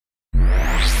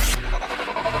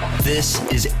This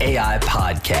is AI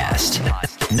Podcast.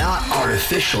 Not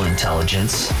artificial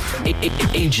intelligence,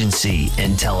 agency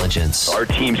intelligence. Our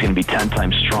team's going to be 10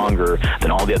 times stronger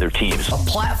than all the other teams. A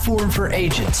platform for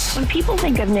agents. When people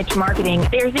think of niche marketing,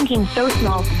 they're thinking so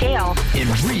small scale. In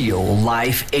real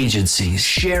life agencies,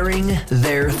 sharing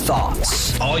their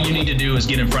thoughts. All you need to do is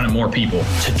get in front of more people.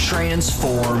 To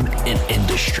transform an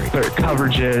industry. Better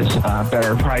coverages,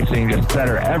 better pricing, just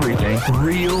better everything.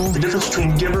 Real the difference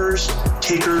between givers,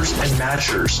 takers, and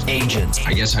matchers. Agents.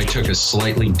 I guess I took a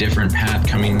slightly different path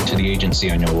coming to the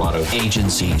agency I know a lot of.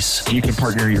 Agencies. You can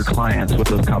partner your clients with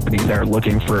those companies that are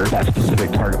looking for that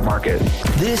specific target market.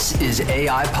 This is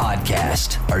AI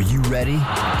Podcast. Are you ready?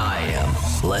 I am.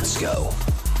 Let's go.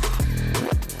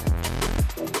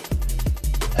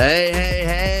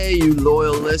 Hey, you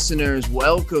loyal listeners.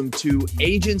 Welcome to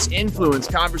Agents Influence,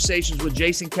 Conversations with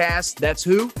Jason Cass. That's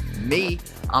who? Me.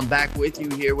 I'm back with you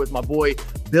here with my boy,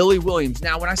 Billy Williams.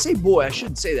 Now, when I say boy, I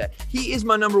shouldn't say that. He is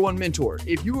my number one mentor.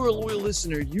 If you are a loyal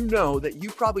listener, you know that you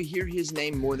probably hear his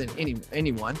name more than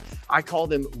anyone. I call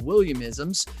them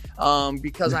Williamisms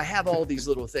because I have all these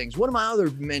little things. One of my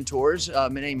other mentors,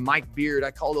 named Mike Beard,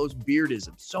 I call those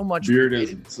Beardisms. So much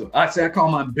Beardisms. I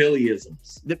call mine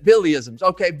Billyisms. The Billyisms.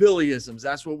 Okay, Billyisms.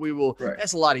 That's what we will. Right.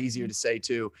 That's a lot easier to say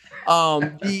too.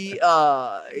 He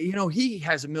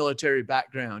has a military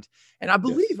background. And I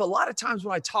believe a lot of times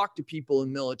when I talk to people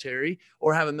in military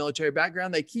or have a military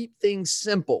background, they keep things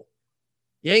simple.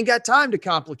 You ain't got time to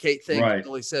complicate things, Right.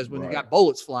 Billy says, when you Right. got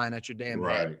bullets flying at your damn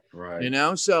head. Right. You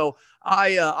know, so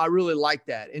I really like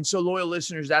that. And so loyal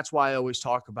listeners, that's why I always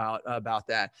talk about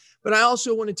that. But I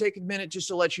also want to take a minute just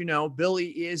to let you know, Billy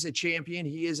is a champion.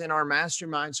 He is in our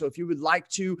mastermind. So if you would like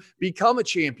to become a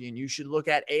champion, you should look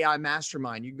at AI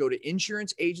Mastermind. You can go to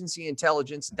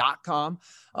insuranceagencyintelligence.com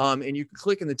and you can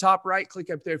click in the top right,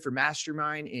 click up there for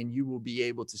mastermind, and you will be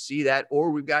able to see that. Or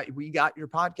we got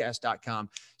yourpodcast.com,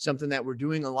 something that we're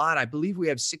doing a lot. I believe we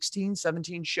have 16,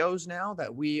 17 shows now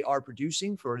that we are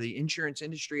producing for the insurance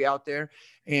industry out there.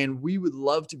 And we would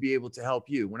love to be able to help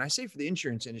you. When I say for the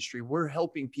insurance industry, we're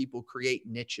helping people create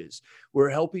niches. We're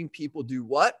helping people do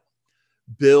what?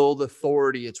 Build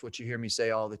authority. It's what you hear me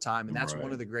say all the time. And that's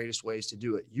one of the greatest ways to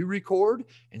do it. You record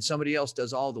and somebody else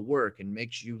does all the work and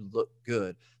makes you look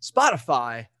good.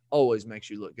 Spotify always makes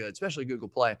you look good, especially Google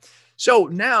Play. So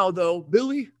now though,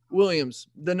 Billy Williams,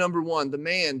 the number one, the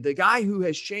man, the guy who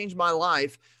has changed my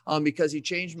life because he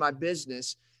changed my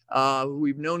business.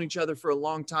 We've known each other for a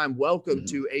long time. Welcome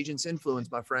to Agents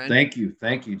Influence, my friend. Thank you,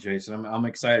 Jason. I'm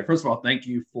excited. First of all, thank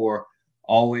you for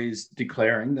always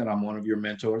declaring that I'm one of your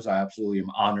mentors. I absolutely am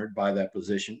honored by that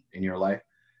position in your life.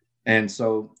 And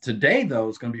so today, though,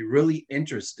 is going to be really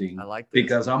interesting. I like this.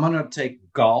 Because I'm going to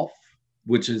take golf,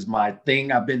 which is my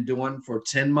thing I've been doing for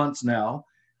 10 months now,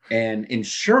 and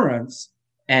insurance,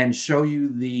 and show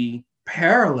you the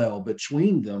parallel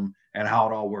between them and how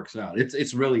it all works out.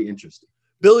 It's really interesting.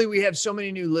 Billy, we have so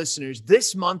many new listeners.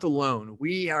 This month alone,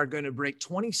 we are going to break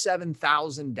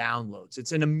 27,000 downloads.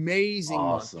 It's an amazing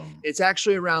month. It's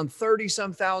actually around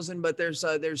 30-some thousand, but there's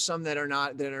some that are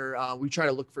not, we try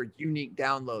to look for unique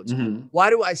downloads. Mm-hmm.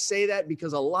 Why do I say that?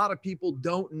 Because a lot of people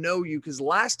don't know you, because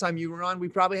last time you were on, we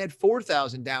probably had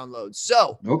 4,000 downloads.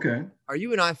 So, okay, are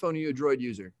you an iPhone or are you a Droid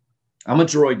user? I'm a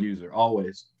Droid user,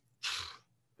 always.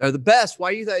 They're the best.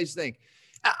 Why do you guys think?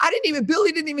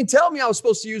 Billy didn't even tell me I was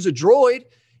supposed to use a Droid.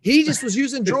 He just was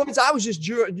using droids. I was just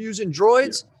using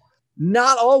droids. Yeah.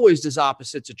 Not always does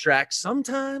opposites attract.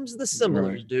 Sometimes the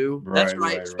similars do. That's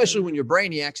right. Especially when you're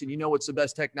brainiacs and you know what's the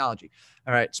best technology.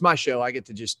 All right. It's my show. I get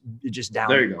to just down.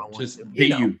 There you go. Just be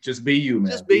you. Just be you,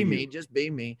 man. Just be me. Just be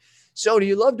me. So do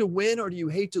you love to win or do you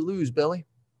hate to lose, Billy?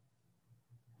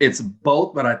 It's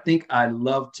both, but I think I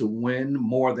love to win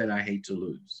more than I hate to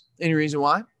lose. Any reason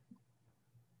why?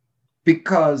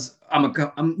 Because I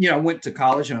went to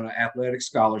college on an athletic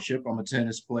scholarship. I'm a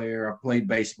tennis player. I played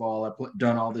baseball. I've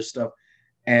done all this stuff,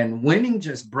 and winning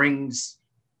just brings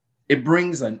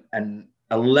a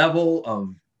level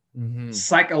of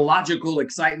psychological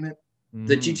excitement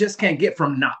that you just can't get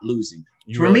from not losing.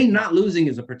 For me, not losing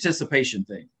is a participation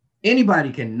thing.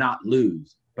 Anybody can not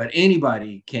lose, but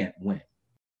anybody can't win.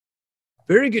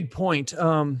 Very good point.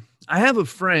 I have a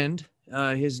friend.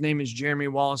 His name is Jeremy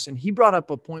Wallace, and he brought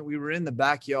up a point. We were in the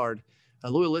backyard.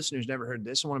 Loyal listeners never heard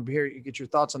this. I want to get your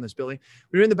thoughts on this, Billy.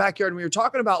 We were in the backyard, and we were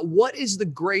talking about what is the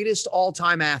greatest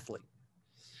all-time athlete.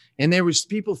 And there was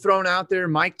people thrown out there,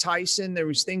 Mike Tyson. There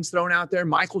was things thrown out there,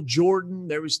 Michael Jordan.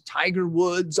 There was Tiger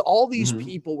Woods. All these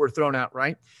people were thrown out,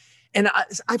 right? And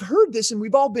I've heard this, and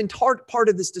we've all been part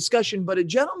of this discussion, but a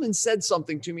gentleman said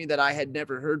something to me that I had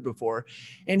never heard before.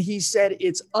 And he said,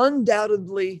 it's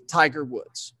undoubtedly Tiger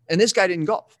Woods. And this guy didn't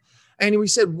golf. And we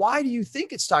said, why do you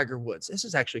think it's Tiger Woods? This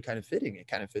is actually kind of fitting. It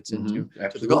kind of fits into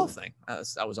to the golf thing.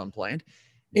 That was unplanned.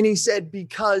 And he said,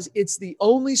 because it's the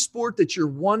only sport that you're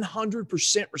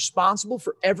 100% responsible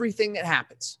for everything that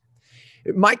happens.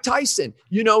 Mike Tyson,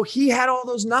 he had all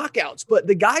those knockouts, but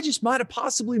the guy just might have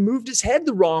possibly moved his head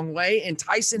the wrong way, and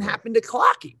Tyson happened to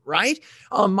clock him, right?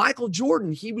 Michael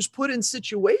Jordan, he was put in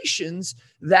situations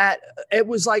that it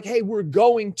was like, hey, we're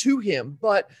going to him,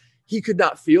 but he could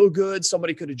not feel good.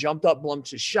 Somebody could have jumped up,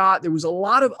 blumped his shot. There was a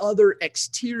lot of other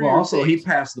exterior also, things. He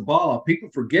passed the ball off. People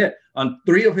forget, on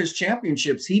 3 of his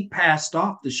championships, he passed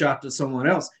off the shot to someone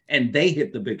else, and they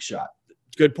hit the big shot.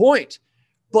 Good point.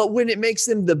 But when it makes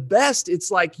them the best, it's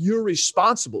like you're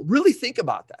responsible. Really think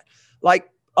about that. Like,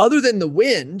 other than the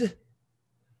wind,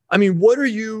 I mean, what are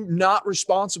you not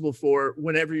responsible for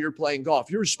whenever you're playing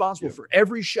golf? You're responsible for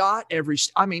every shot,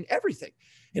 everything.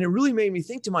 And it really made me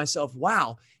think to myself,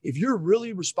 wow, if you're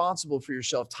really responsible for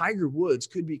yourself, Tiger Woods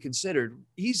could be considered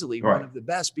easily one of the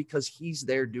best because he's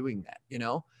there doing that,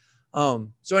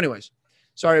 So anyways,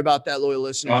 sorry about that, loyal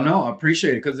listeners. Oh, no, I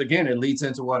appreciate it. Because again, it leads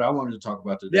into what I wanted to talk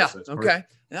about today. Yeah. So okay.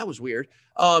 perfect. That was weird.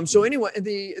 So anyway,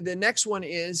 the next one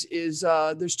is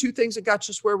there's 2 things that got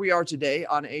us where we are today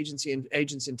on agency and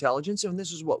agents intelligence. And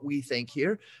this is what we think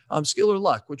here. Skill or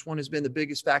luck, which one has been the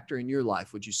biggest factor in your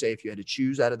life? Would you say if you had to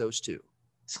choose out of those 2?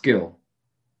 Skill.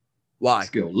 Why?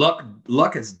 Skill.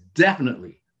 Luck has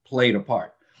definitely played a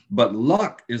part, but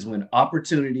luck is when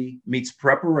opportunity meets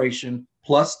preparation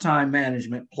plus time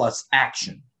management plus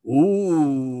action.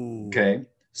 Ooh. Okay.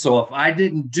 So if I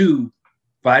didn't do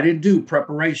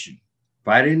preparation, if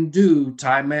I didn't do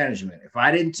time management, if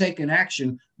I didn't take an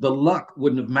action, the luck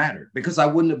wouldn't have mattered because I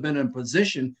wouldn't have been in a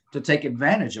position to take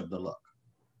advantage of the luck.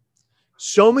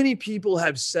 So many people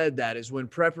have said that is when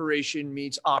preparation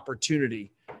meets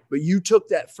opportunity, but you took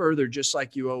that further just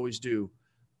like you always do.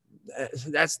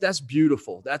 That's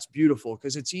beautiful. That's beautiful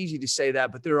because it's easy to say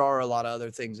that, but there are a lot of other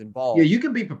things involved. Yeah, you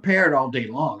can be prepared all day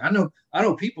long. I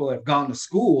know people have gone to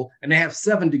school and they have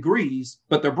 7 degrees,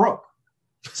 but they're broke.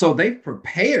 So they've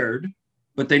prepared,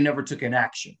 but they never took an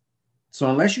action. So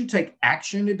unless you take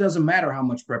action, it doesn't matter how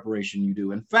much preparation you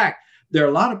do. In fact, there are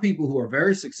a lot of people who are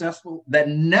very successful that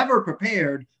never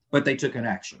prepared, but they took an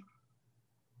action.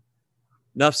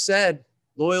 Enough said.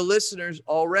 Loyal listeners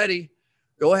already.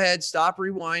 Go ahead, stop,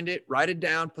 rewind it, write it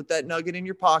down, put that nugget in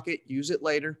your pocket, use it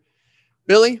later.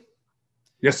 Billy?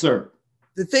 Yes, sir.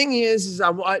 The thing is I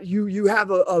want you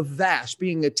have a vast,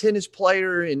 being a tennis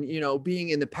player and, being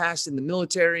in the past in the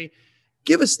military.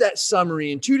 Give us that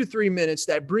summary in 2 to 3 minutes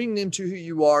that bring them to who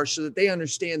you are so that they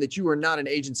understand that you are not an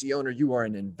agency owner, you are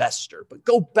an investor. But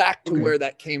go back to where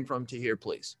that came from to here,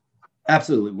 please.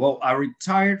 Absolutely. Well, I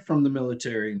retired from the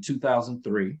military in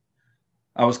 2003.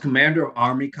 I was commander of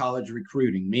Army College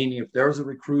recruiting, meaning if there was a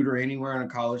recruiter anywhere on a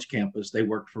college campus, they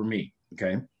worked for me.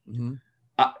 Okay. Mm-hmm.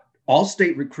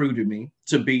 Allstate recruited me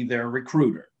to be their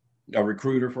recruiter, a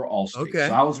recruiter for Allstate. Okay.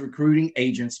 So I was recruiting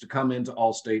agents to come into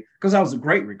Allstate because I was a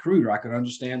great recruiter. I could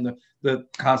understand the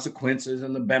consequences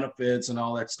and the benefits and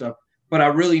all that stuff, but I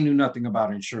really knew nothing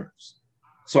about insurance.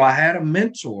 So I had a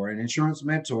mentor, an insurance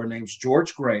mentor named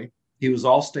George Gray. He was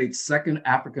Allstate's second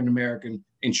African-American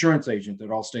insurance agent that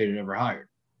Allstate had ever hired.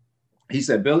 He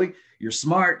said, Billy, you're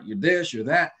smart, you're this, you're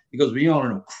that. He goes, but you don't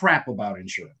know crap about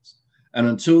insurance. And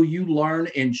until you learn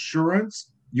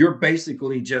insurance, you're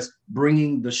basically just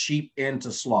bringing the sheep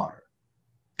into slaughter.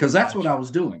 Because that's what I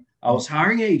was doing. I was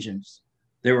hiring agents.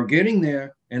 They were getting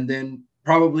there. And then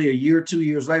probably a year, 2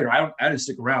 years later, I didn't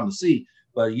stick around to see,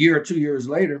 but a year or 2 years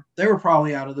later, they were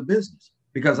probably out of the business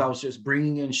because I was just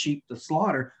bringing in sheep to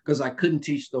slaughter because I couldn't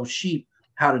teach those sheep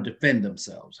how to defend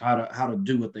themselves, how to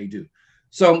do what they do.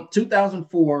 So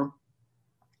 2004,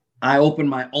 I opened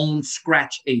my own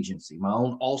scratch agency, my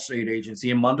own Allstate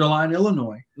agency in Mundelein,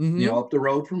 Illinois, up the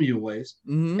road from U-Ways.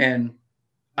 Mm-hmm. And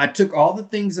I took all the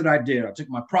things that I did. I took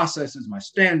my processes, my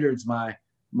standards, my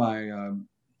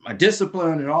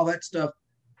discipline and all that stuff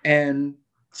and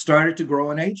started to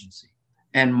grow an agency.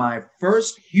 And my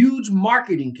first huge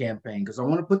marketing campaign, because I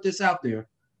want to put this out there,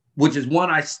 which is one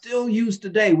I still use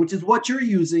today, which is what you're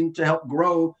using to help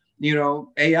grow,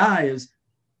 AI, is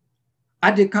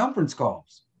I did conference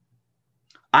calls.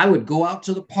 I would go out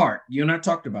to the park. You and I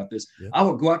talked about this. Yeah. I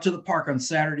would go out to the park on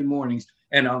Saturday mornings,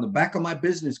 and on the back of my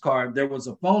business card, there was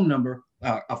a phone number,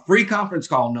 a free conference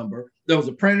call number. There was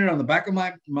a printed on the back of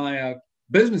my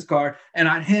business card, and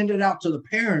I'd hand it out to the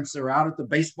parents that are out at the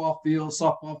baseball fields,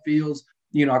 softball fields.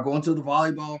 I go into the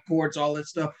volleyball courts, all that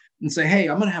stuff, and say, hey,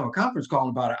 I'm going to have a conference call in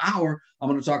about an hour. I'm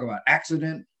going to talk about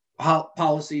accident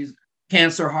policies,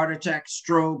 cancer, heart attack,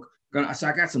 stroke. So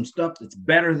I got some stuff that's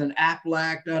better than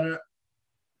Aflac.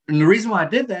 And And the reason why I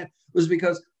did that was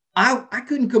because I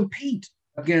couldn't compete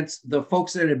against the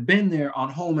folks that had been there on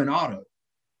home and auto,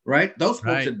 right? Those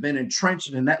folks had been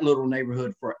entrenched in that little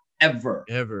neighborhood forever.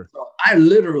 So I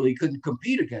literally couldn't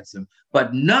compete against them,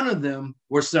 but none of them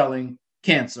were selling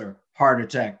cancer, heart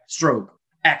attack, stroke,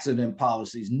 accident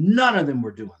policies. None of them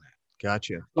were doing that.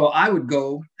 Gotcha. So I would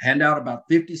go hand out about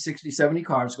 50, 60, 70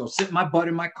 cards, go sit my butt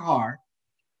in my car,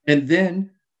 and then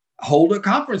hold a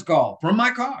conference call from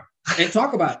my car and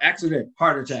talk about accident,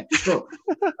 heart attack, stroke,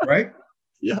 right?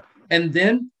 Yeah. And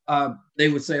then they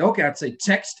would say, okay, I'd say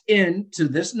text in to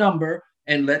this number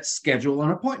and let's schedule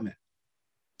an appointment.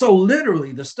 So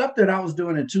literally the stuff that I was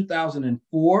doing in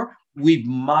 2004, we've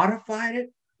modified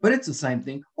it, but it's the same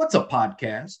thing. What's a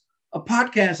podcast? A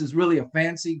podcast is really a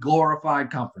fancy, glorified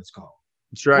conference call.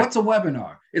 That's right. What's a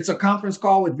webinar? It's a conference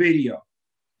call with video.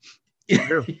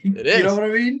 True. It is. You know what I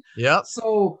mean? Yep.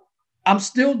 So I'm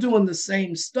still doing the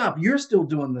same stuff. You're still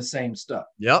doing the same stuff.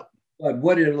 Yep. But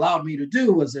what it allowed me to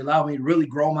do was it allowed me to really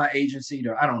grow my agency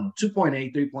to, I don't know,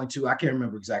 2.8, 3.2. I can't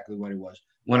remember exactly what it was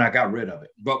when I got rid of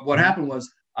it. But what happened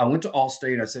was I went to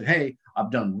Allstate. I said, hey,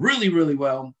 I've done really, really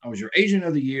well. I was your agent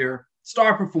of the year,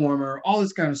 star performer, all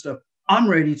this kind of stuff. I'm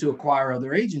ready to acquire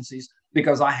other agencies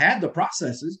because I had the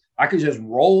processes. I could just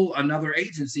roll another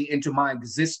agency into my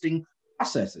existing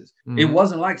processes. Mm-hmm. It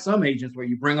wasn't like some agents where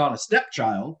you bring on a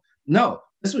stepchild. No,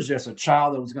 this was just a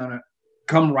child that was going to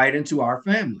come right into our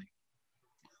family.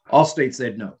 Allstate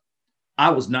said no. I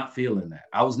was not feeling that.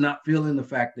 I was not feeling the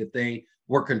fact that they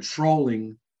were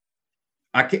controlling.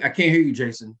 I can't hear you,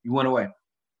 Jason. You went away.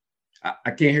 I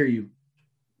can't hear you.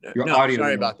 Your audio.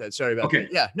 Sorry about that. Okay.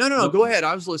 That. Yeah. No. Go ahead.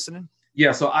 I was listening.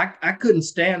 Yeah. So I couldn't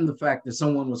stand the fact that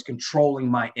someone was controlling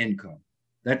my income.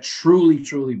 That truly,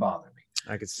 truly bothered me.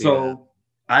 I could see so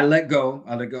that. I let go.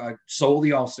 I sold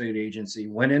the Allstate agency,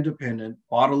 went independent,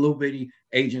 bought a little bitty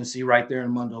agency right there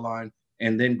in Mundelein,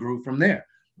 and then grew from there.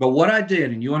 But what I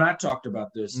did, and you and I talked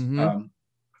about this,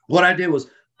 what I did was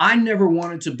I never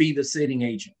wanted to be the sitting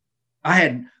agent. I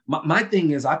had, my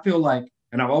thing is, I feel like,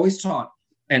 and I've always taught,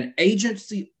 an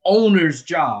agency owner's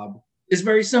job is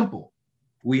very simple.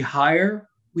 We hire,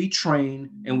 we train,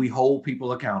 and we hold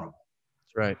people accountable.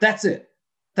 That's right. That's it.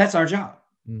 That's our job.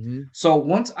 Mm-hmm. So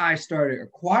once I started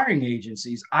acquiring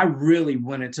agencies, I really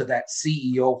went into that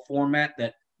CEO format,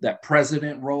 that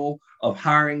president role of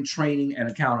hiring, training, and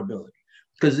accountability.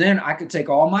 Because then I could take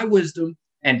all my wisdom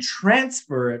and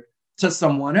transfer it to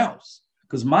someone else.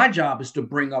 Because my job is to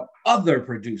bring up other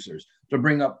producers, to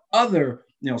bring up other,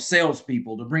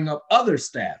 salespeople, to bring up other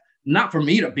staff. Not for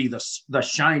me to be the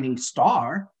shining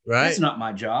star. Right. That's not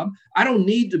my job. I don't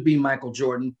need to be Michael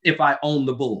Jordan if I own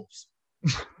the Bulls.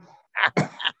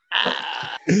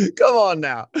 Come on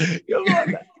now.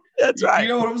 That's right. You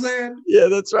know what I'm saying? Yeah,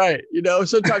 that's right.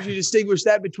 Sometimes you distinguish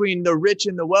that between the rich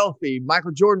and the wealthy.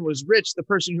 Michael Jordan was rich. The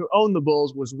person who owned the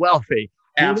Bulls was wealthy.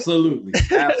 Absolutely.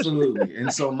 Absolutely.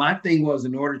 And so my thing was,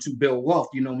 in order to build wealth,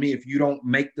 me, if you don't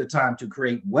make the time to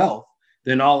create wealth,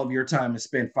 then all of your time is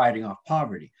spent fighting off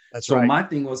poverty. That's so right. My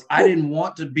thing was, I didn't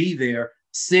want to be there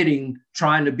sitting,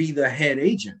 trying to be the head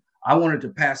agent. I wanted to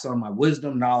pass on my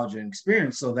wisdom, knowledge, and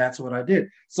experience. So that's what I did.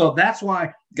 So that's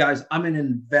why, guys, I'm an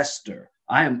investor.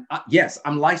 I'm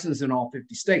licensed in all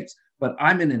 50 states, but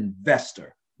I'm an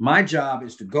investor. My job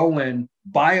is to go in,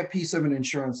 buy a piece of an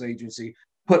insurance agency,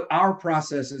 put our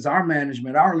processes, our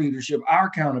management, our leadership, our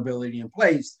accountability in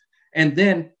place, and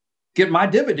then get my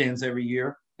dividends every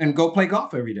year and go play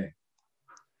golf every day.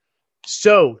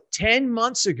 So 10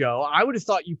 months ago, I would have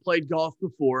thought you played golf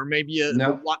before. Maybe you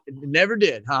never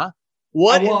did, huh?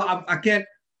 What? I can't.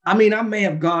 I mean, I may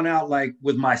have gone out like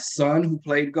with my son who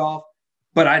played golf,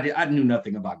 but I knew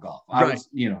nothing about golf. I was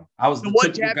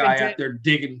the typical guy out there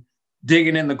digging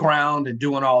in the ground and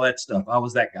doing all that stuff. I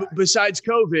was that guy. Besides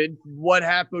COVID, what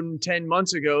happened 10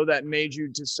 months ago that made you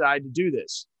decide to do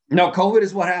this? No, COVID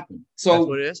is what happened. So that's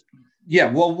what it is?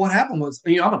 Yeah. Well, what happened was,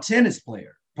 I'm a tennis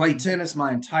player. Played tennis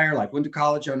my entire life. Went to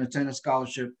college on a tennis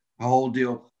scholarship, a whole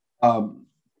deal.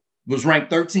 Was ranked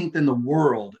 13th in the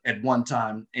world at one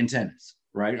time in tennis.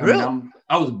 Right? Really?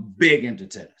 I was big into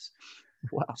tennis.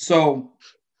 Wow. So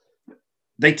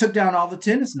they took down all the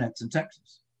tennis nets in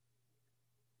Texas.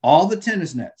 All the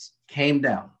tennis nets came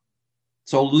down.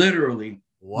 So literally,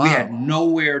 we had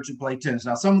nowhere to play tennis.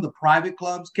 Now, some of the private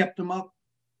clubs kept them up,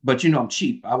 but I'm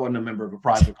cheap. I wasn't a member of a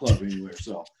private club anywhere.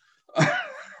 So,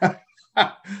 like,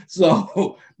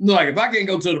 if I can't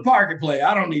go to the park and play,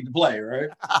 I don't need to play, right?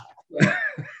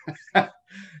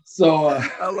 So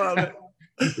I love it.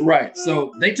 Right.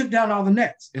 So they took down all the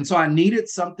nets. And so I needed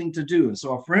something to do. And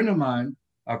so a friend of mine,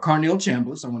 Carnell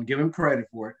Chambliss, I want to give him credit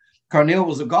for it. Carnell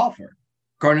was a golfer.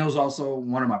 Carnell's also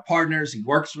one of my partners. He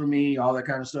works for me, all that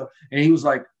kind of stuff. And he was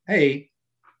like, hey,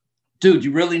 dude,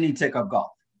 you really need to take up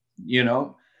golf. You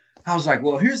know, I was like,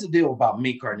 well, here's the deal about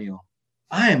me, Carnell.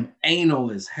 I am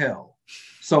anal as hell.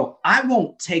 So I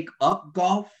won't take up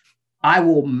golf. I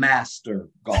will master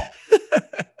golf.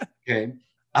 Okay.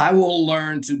 I will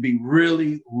learn to be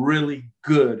really, really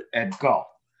good at golf.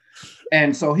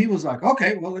 And so he was like,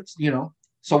 okay, well, it's, you know.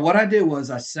 So what I did was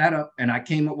I sat up and I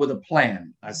came up with a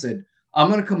plan. I said, I'm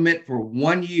going to commit for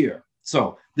 1 year.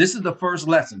 So this is the first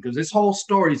lesson, because this whole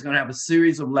story is going to have a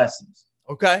series of lessons.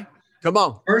 Okay. Come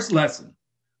on. First lesson,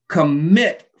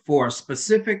 commit for a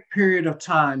specific period of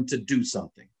time to do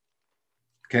something.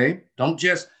 Okay. Don't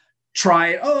just try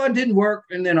it. Oh, it didn't work,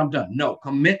 and then I'm done. No,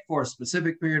 commit for a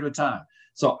specific period of time.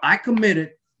 So I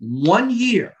committed 1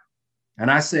 year, and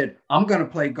I said, I'm going to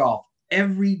play golf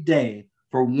every day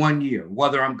for 1 year,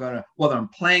 whether I'm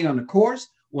playing on the course,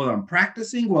 whether I'm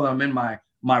practicing, whether I'm in my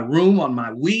room on my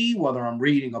Wii, whether I'm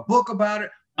reading a book about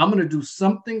it. I'm going to do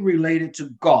something related to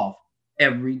golf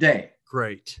every day.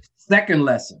 Great. Second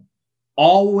lesson,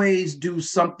 always do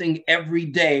something every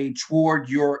day toward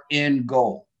your end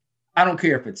goal. I don't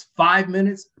care if it's 5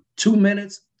 minutes, 2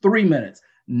 minutes, 3 minutes.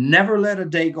 Never let a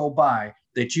day go by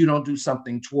that you don't do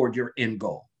something toward your end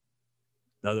goal.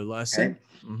 Another lesson. Okay?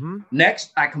 Mm-hmm.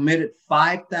 Next, I committed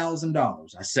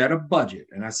 $5,000. I set a budget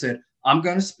and I said, I'm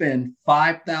going to spend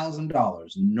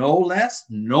 $5,000, no less,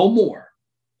 no more,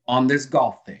 on this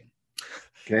golf thing.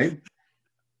 Okay.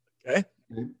 Okay.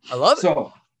 I love it.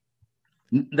 So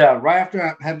right after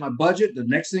I had my budget, the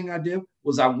next thing I did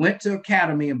was I went to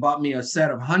Academy and bought me a set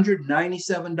of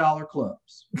 $197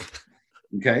 clubs.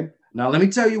 Okay. Now, let me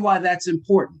tell you why that's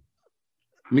important.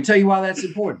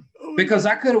 Because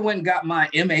I could have went and got my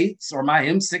M8s or my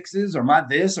M6s or my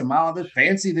this or my other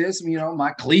fancy this, you know,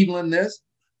 my Cleveland this,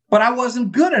 but I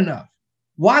wasn't good enough.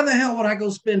 Why the hell would I go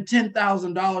spend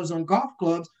 $10,000 on golf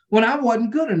clubs when I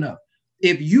wasn't good enough?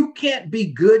 If you can't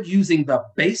be good using the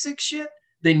basic shit,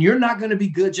 then you're not going to be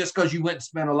good just because you went and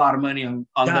spent a lot of money on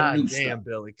the new stuff.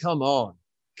 Billy, come on.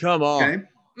 Okay.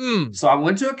 So I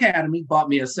went to Academy, bought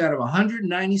me a set of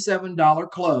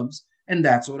 $197 clubs, and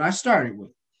that's what I started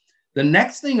with. The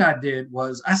next thing I did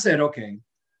was I said, okay,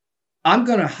 I'm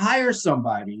going to hire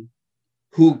somebody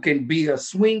who can be a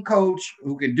swing coach,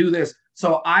 who can do this.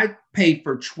 So I paid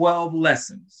for 12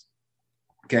 lessons.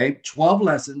 Okay, 12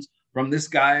 lessons from this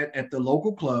guy at the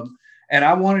local club. And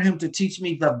I wanted him to teach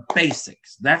me the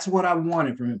basics. That's what I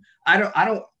wanted from him.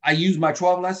 I used my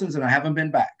 12 lessons and I haven't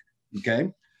been back.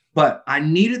 Okay. But I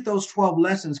needed those 12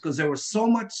 lessons because there was so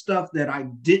much stuff that I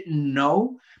didn't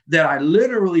know that I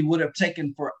literally would have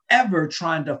taken forever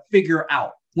trying to figure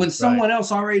out when someone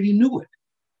else already knew it.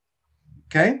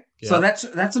 Okay. Yeah. So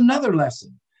that's another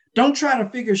lesson. Don't try to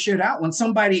figure shit out when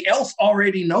somebody else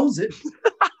already knows it.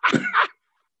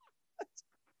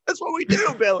 That's what we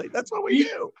do, Billy. That's what we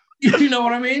do. You know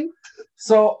what I mean?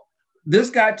 So this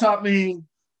guy taught me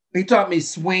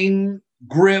swing,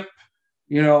 grip,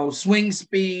 you know, swing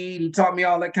speed. He taught me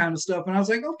all that kind of stuff. And I was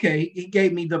like, okay, he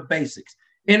gave me the basics.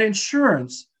 In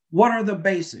insurance, what are the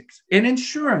basics? In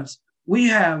insurance,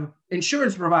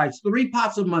 insurance provides 3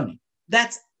 pots of money.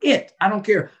 That's it. I don't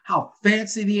care how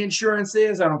fancy the insurance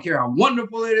is. I don't care how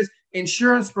wonderful it is.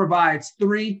 Insurance provides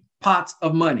 3 pots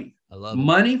of money. I love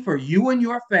money for you and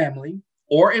your family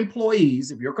or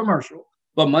employees if you're commercial,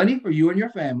 but money for you and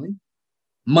your family,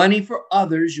 money for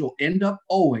others you'll end up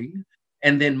owing,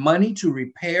 and then money to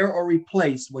repair or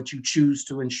replace what you choose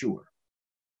to insure.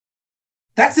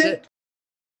 That's it.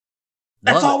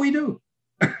 That's all we do.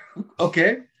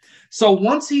 Okay. So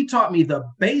once he taught me the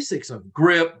basics of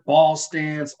grip, ball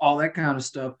stance, all that kind of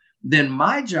stuff, then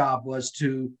my job was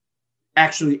to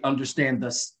actually understand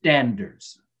the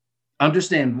standards.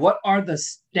 Understand what are the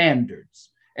standards.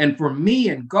 And for me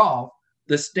in golf,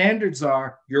 the standards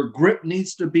are your grip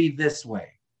needs to be this way.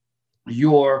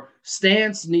 Your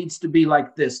stance needs to be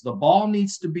like this. The ball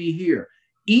needs to be here.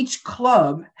 Each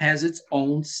club has its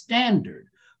own standard.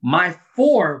 My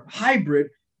 4 hybrid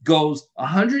goes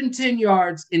 110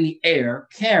 yards in the air,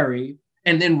 carry,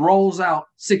 and then rolls out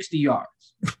 60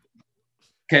 yards.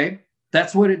 Okay,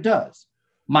 that's what it does.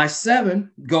 My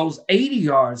 7 goes 80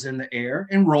 yards in the air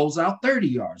and rolls out 30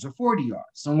 yards or 40 yards,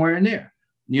 somewhere in there.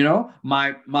 You know,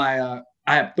 I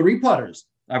have 3 putters.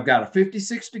 I've got a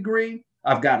 56 degree,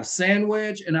 I've got a sand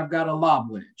wedge, and I've got a lob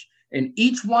wedge. And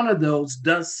each one of those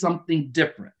does something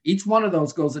different. Each one of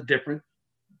those goes a different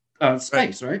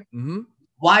space, right? Mm-hmm.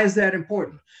 Why is that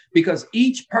important? Because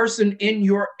each person in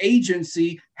your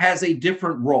agency has a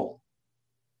different role.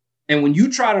 And when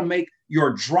you try to make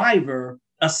your driver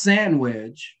a sand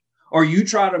wedge, or you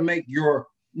try to make your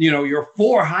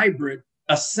 4 hybrid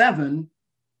a 7,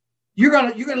 you're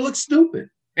gonna look stupid,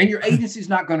 and your agency's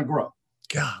not gonna grow.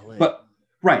 Golly. But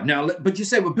right now, but you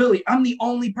say, well, Billy, I'm the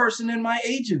only person in my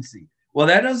agency. Well,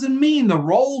 that doesn't mean the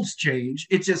roles change.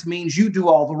 It just means you do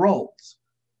all the roles.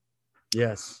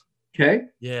 Yes. Okay.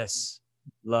 Yes.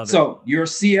 Love it. So you're a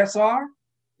CSR.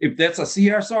 If that's a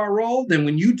CSR role, then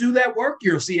when you do that work,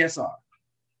 you're a CSR.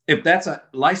 If that's a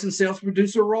licensed sales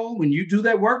producer role, when you do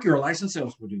that work, you're a licensed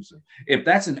sales producer. If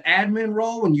that's an admin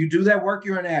role, when you do that work,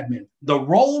 you're an admin. The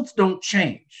roles don't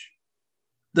change.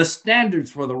 The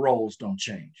standards for the roles don't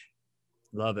change.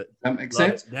 Love it. That makes Love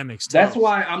sense? it. That makes That's total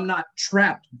why I'm not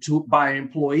trapped by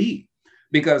employee,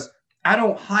 because I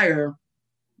don't hire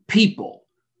people.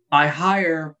 I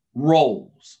hire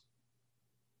roles.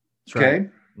 That's right. Okay.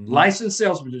 Licensed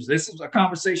sales producer. This is a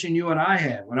conversation you and I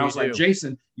had when I was like,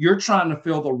 Jason, you're trying to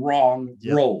fill the wrong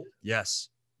role. Yes.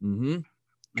 Mm-hmm.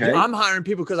 Okay. I'm hiring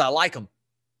people because I like them.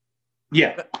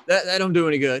 Yeah. That don't do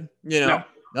any good. You know. No.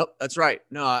 Nope. That's right.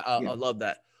 No, I love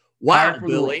that. Wow,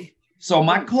 Billy. So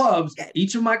my clubs,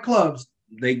 each of my clubs,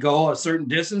 they go a certain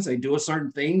distance. They do a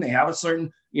certain thing. They have a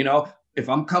certain, if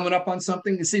I'm coming up on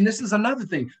something, and see, this is another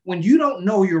thing. When you don't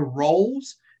know your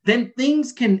roles, then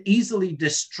things can easily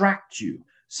distract you.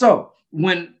 So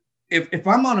if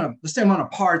I'm let's say I'm on a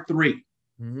par 3,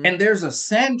 and there's a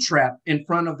sand trap in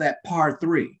front of that par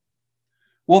 3,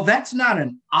 well, that's not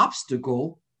an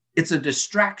obstacle. It's a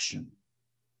distraction.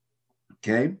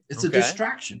 Okay. It's a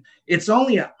distraction. It's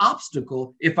only an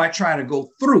obstacle if I try to go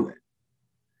through it.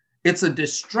 It's a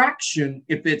distraction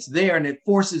if it's there and it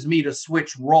forces me to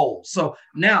switch roles. So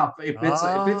now if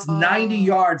it's 90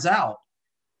 yards out,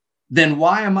 then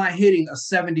why am I hitting a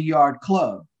 70-yard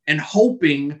club and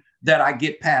hoping that I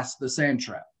get past the sand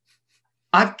trap?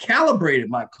 I've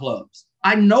calibrated my clubs.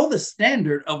 I know the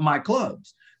standard of my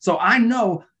clubs. So I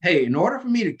know, hey, in order for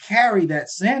me to carry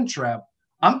that sand trap,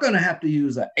 I'm going to have to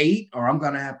use an 8, or I'm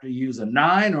going to have to use a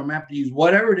 9, or I'm going to have to use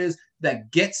whatever it is that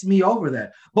gets me over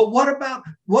that. But what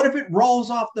if it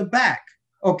rolls off the back?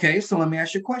 Okay, so let me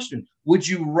ask you a question. Would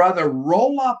you rather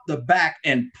roll off the back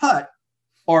and putt,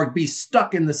 or be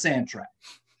stuck in the sand trap?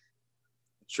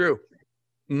 True.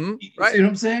 Mm-hmm. Right. You know what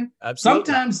I'm saying? Absolutely.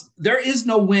 Sometimes there is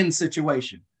no win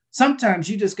situation. Sometimes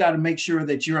you just got to make sure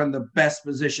that you're in the best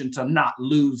position to not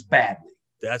lose badly.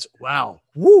 That's wow.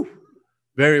 Woo.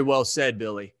 Very well said,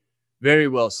 Billy. Very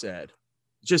well said.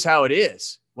 Just how it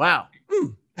is. Wow.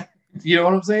 You know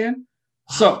what I'm saying?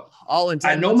 So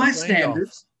I know my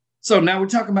standards. So now we're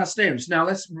talking about standards. Now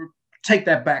let's take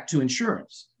that back to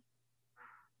insurance.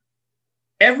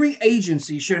 Every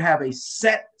agency should have a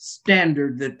set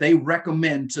standard that they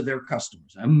recommend to their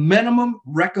customers, a minimum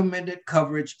recommended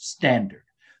coverage standard.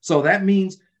 So that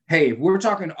means, hey, if we're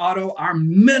talking auto, our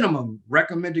minimum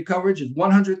recommended coverage is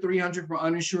 $100,000, $300,000 for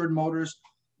uninsured motorists,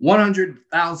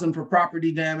 $100,000 for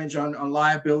property damage on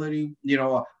liability,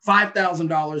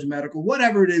 $5,000 medical,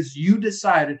 whatever it is you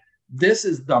decided, this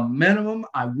is the minimum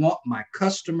I want my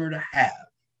customer to have.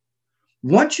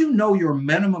 Once you know your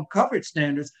minimum coverage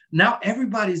standards, now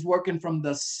everybody's working from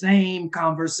the same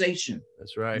conversation.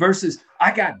 That's right. Versus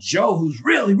I got Joe who's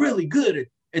really, really good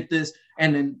at this,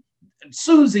 and then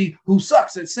Susie who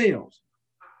sucks at sales.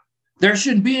 There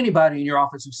shouldn't be anybody in your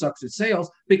office who sucks at sales,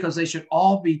 because they should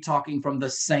all be talking from the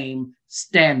same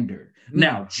standard.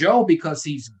 Now, Joe, because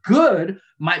he's good,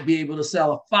 might be able to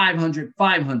sell a 500,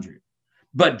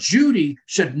 but Judy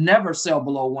should never sell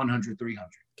below 100, 300.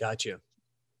 Gotcha.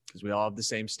 Because we all have the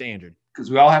same standard.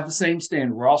 Because we all have the same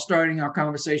standard. We're all starting our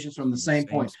conversations from the same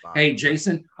point. Spot. Hey,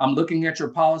 Jason, I'm looking at your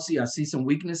policy. I see some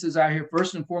weaknesses out here.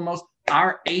 First and foremost,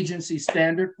 our agency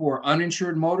standard for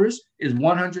uninsured motorists is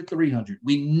 100, 300.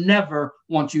 We never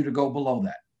want you to go below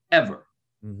that, ever.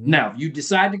 Now, if you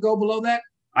decide to go below that,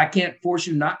 I can't force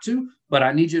you not to, but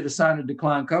I need you to sign a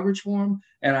decline coverage form,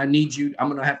 and I'm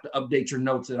going to have to update your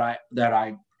notes that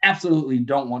I absolutely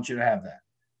don't want you to have that.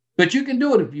 But you can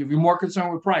do it if you're more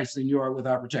concerned with price than you are with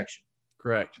our protection.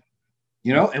 Correct.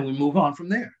 And we move on from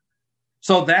there.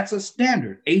 So that's a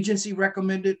standard. Agency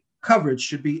recommended coverage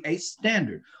should be a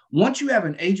standard. Once you have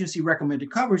an agency recommended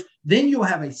coverage, then you'll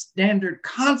have a standard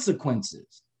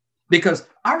consequences, because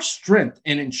our strength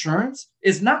in insurance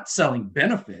is not selling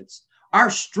benefits. Our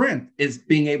strength is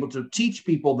being able to teach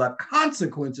people the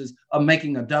consequences of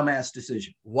making a dumbass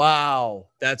decision. Wow.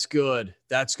 That's good.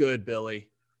 That's good, Billy.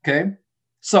 Okay.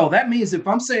 So that means if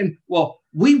I'm saying, well,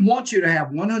 we want you to have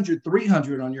 100,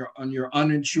 300 on your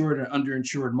uninsured and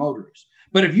underinsured motorists,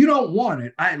 but if you don't want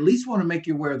it, I at least want to make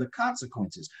you aware of the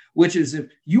consequences, which is if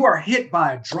you are hit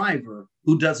by a driver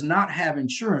who does not have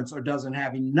insurance or doesn't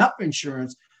have enough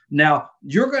insurance, now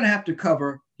you're going to have to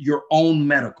cover your own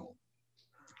medical.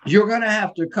 You're going to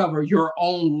have to cover your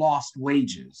own lost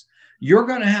wages. You're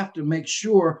going to have to make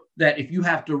sure that if you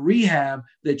have to rehab,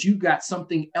 that you've got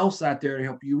something else out there to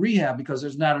help you rehab, because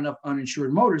there's not enough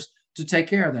uninsured motorists to take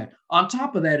care of that. On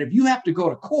top of that, if you have to go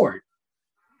to court,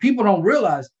 people don't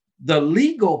realize the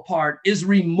legal part is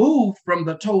removed from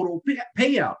the total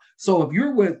payout. So if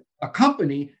you're with a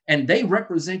company and they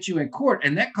represent you in court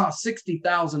and that costs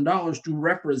 $60,000 to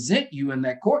represent you in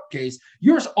that court case,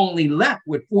 you're only left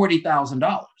with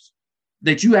 $40,000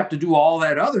 that you have to do all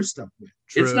that other stuff with.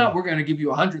 True. It's not, we're going to give you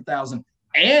 $100,000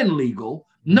 and legal.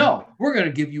 No, we're going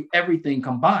to give you everything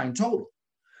combined total.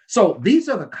 So these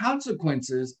are the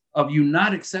consequences of you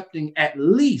not accepting at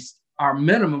least our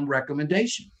minimum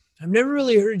recommendation. I've never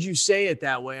really heard you say it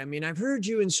that way. I mean, I've heard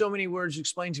you in so many words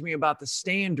explain to me about the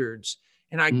standards,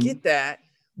 and I get that.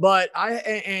 But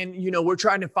we're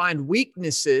trying to find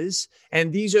weaknesses,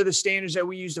 and these are the standards that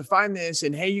we use to find this.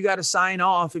 And hey, you got to sign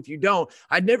off if you don't.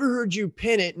 I'd never heard you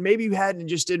pin it, and maybe you hadn't, and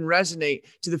just didn't resonate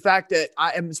to the fact that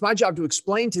it's my job to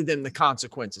explain to them the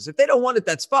consequences. If they don't want it,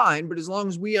 that's fine. But as long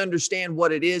as we understand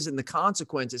what it is and the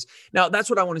consequences. Now,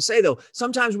 that's what I want to say, though.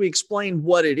 Sometimes we explain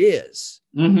what it is.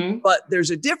 Mm-hmm. But there's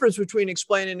a difference between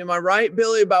explaining, am I right,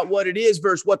 Billy, about what it is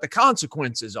versus what the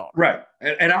consequences are. Right.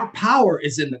 And our power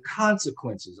is in the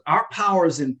consequences. Our power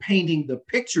is in painting the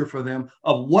picture for them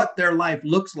of what their life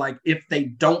looks like if they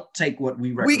don't take what we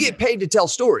recommend. We get paid to tell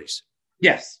stories.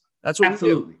 Yes. That's what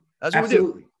absolutely. we do. That's what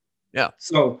absolutely. we do. Yeah.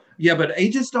 So, yeah, but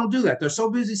agents don't do that. They're so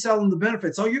busy selling the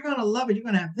benefits. Oh, you're going to love it. You're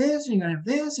going to have this, and you're going to have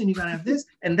this, and you're going to have this.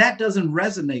 And that doesn't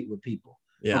resonate with people.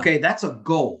 Yeah. Okay. That's a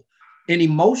goal. And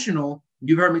emotional,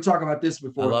 you've heard me talk about this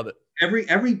before. I love it.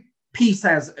 Every piece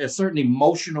has a certain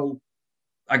emotional,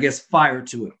 I guess, fire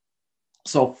to it.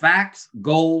 So facts,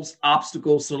 goals,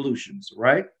 obstacles, solutions,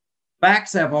 right?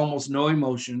 Facts have almost no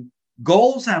emotion.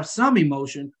 Goals have some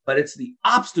emotion, but it's the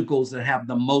obstacles that have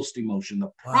the most emotion,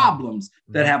 the problems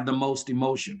that have the most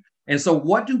emotion. And so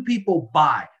what do people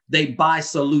buy? They buy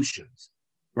solutions,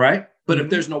 right? But if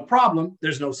there's no problem,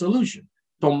 there's no solution.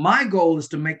 So my goal is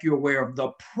to make you aware of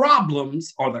the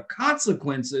problems or the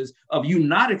consequences of you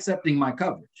not accepting my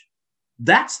coverage.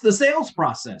 That's the sales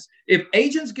process. If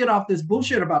agents get off this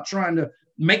bullshit about trying to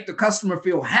make the customer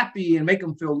feel happy and make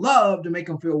them feel loved and make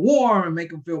them feel warm and make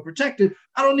them feel protected,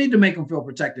 I don't need to make them feel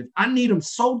protected. I need them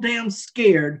so damn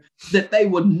scared that they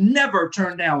would never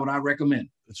turn down what I recommend.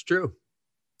 That's true.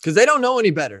 Because they don't know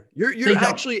any better. You're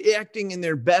actually acting in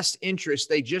their best interest.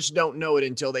 They just don't know it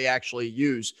until they actually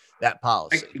use that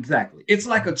policy. Exactly. It's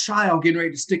like a child getting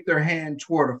ready to stick their hand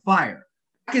toward a fire.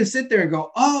 I can sit there and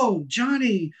go, oh,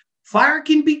 Johnny, fire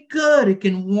can be good. It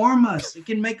can warm us. It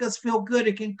can make us feel good.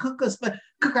 It can cook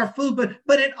our food,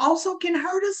 but it also can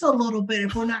hurt us a little bit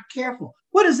if we're not careful.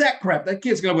 What is that crap? That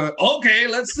kid's going to be like, okay,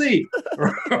 let's see.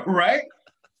 Right?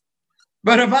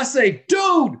 But if I say,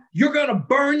 dude, you're going to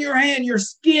burn your hand, your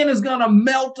skin is going to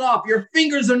melt off, your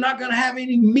fingers are not going to have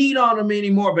any meat on them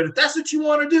anymore. But if that's what you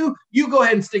want to do, you go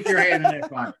ahead and stick your hand in that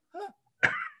fire.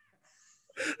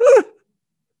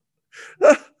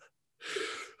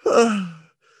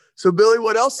 So, Billy,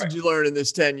 what else did you learn in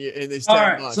this 10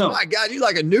 months? So, my God, you're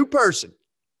like a new person.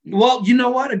 Well, you know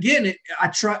what? Again, I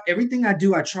try everything I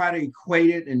do. I try to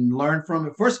equate it and learn from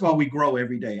it. First of all, we grow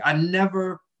every day. I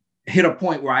never hit a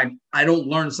point where I don't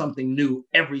learn something new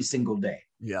every single day.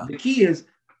 Yeah. The key is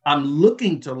I'm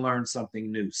looking to learn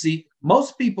something new. See,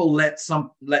 most people let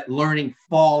learning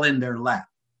fall in their lap.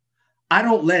 I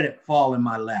don't let it fall in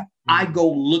my lap. I go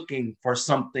looking for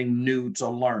something new to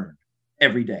learn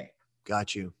every day.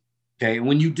 Got you. Okay. And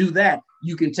when you do that,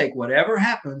 you can take whatever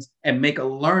happens and make a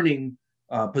learning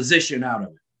position out of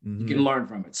it. You can learn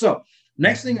from it. So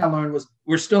next thing I learned was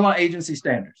we're still on agency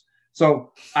standards.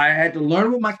 So I had to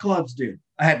learn what my clubs do.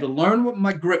 I had to learn what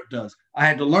my grip does. I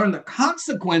had to learn the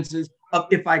consequences of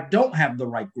if I don't have the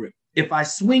right grip, if I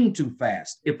swing too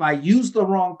fast, if I use the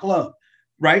wrong club,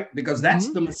 right? Because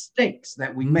that's the mistakes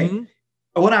that we make.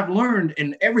 What I've learned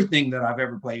in everything that I've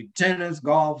ever played, tennis,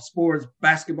 golf, sports,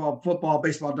 basketball, football,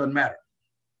 baseball, doesn't matter.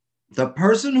 The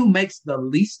person who makes the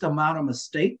least amount of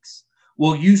mistakes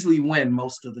will usually win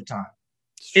most of the time.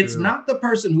 It's not the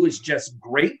person who is just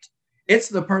great. It's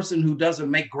the person who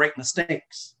doesn't make great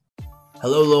mistakes.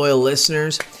 Hello, loyal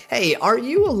listeners. Hey, are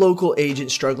you a local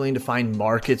agent struggling to find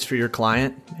markets for your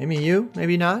client? Maybe you,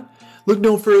 maybe not. Look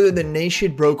no further than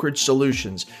Nation Brokerage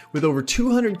Solutions. With over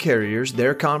 200 carriers,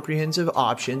 their comprehensive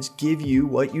options give you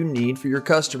what you need for your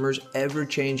customers'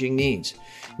 ever-changing needs.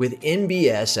 With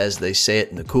NBS, as they say it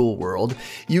in the cool world,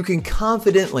 you can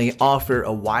confidently offer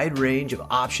a wide range of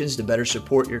options to better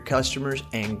support your customers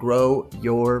and grow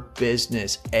your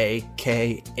business,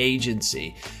 AK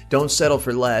Agency. Don't settle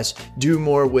for less. Do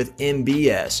more with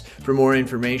MBS. For more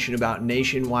information about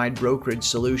nationwide brokerage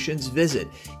solutions, visit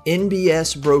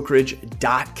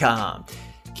nbsbrokerage.com.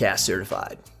 CAS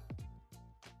certified.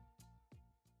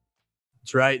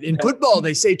 That's right. In football,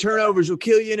 they say turnovers will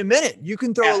kill you in a minute. You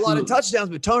can throw a lot of touchdowns,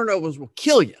 but turnovers will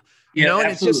kill you. You know,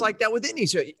 and it's just like that with any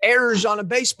errors on a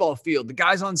baseball field. The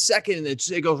guy's on second, and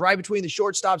it goes right between the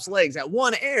shortstop's legs. That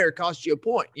one error costs you a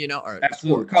point, you know. Or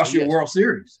absolutely. Costs you a World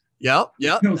Series. Yep.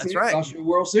 That's right. Costs you a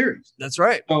World Series. That's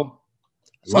right. So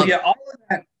yeah, all of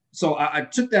that. So I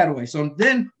took that away. So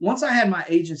then once I had my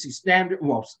agency standard,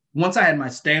 once I had my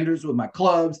standards with my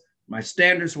clubs, my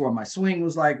standards for what my swing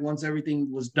was like, once everything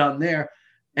was done there,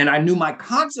 and I knew my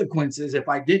consequences if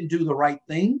I didn't do the right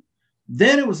thing,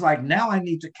 then it was like, now I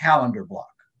need to calendar block.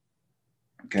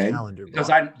 Okay. Because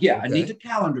I need to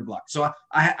calendar block. So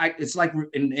I it's like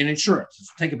in insurance.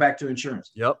 Let's take it back to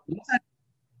insurance. Yep. Once I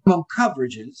know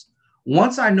coverages,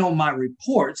 once I know my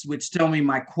reports, which tell me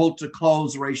my quote to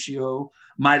close ratio,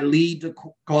 my lead to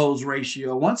close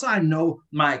ratio, once I know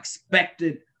my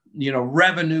expected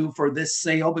revenue for this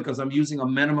sale, because I'm using a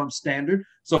minimum standard.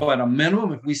 So at a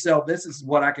minimum, if we sell this is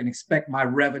what I can expect my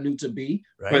revenue to be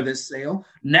for this sale.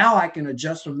 Now I can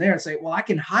adjust from there and say, well, I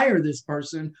can hire this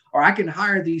person, or I can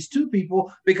hire these two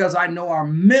people because I know our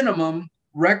minimum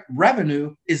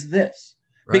revenue is this,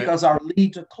 because our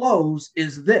lead to close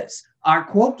is this, our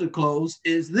quote to close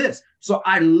is this. So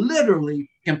I literally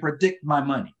can predict my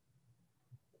money.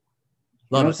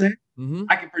 You know what I'm saying? Mm-hmm.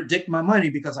 I can predict my money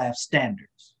because I have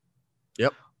standards.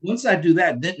 Yep. Once I do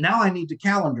that, then now I need to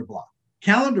calendar block.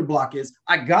 Calendar block is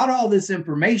I got all this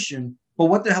information, but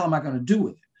what the hell am I going to do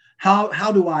with it?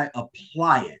 How do I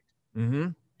apply it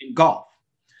in golf?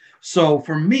 So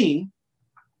for me,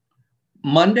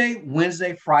 Monday,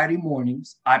 Wednesday, Friday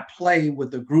mornings, I play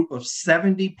with a group of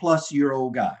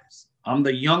 70-plus-year-old guys. I'm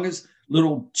the youngest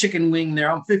little chicken wing there.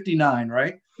 I'm 59,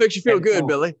 right? Makes you feel good,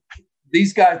 Billy.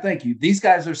 These guys, thank you. These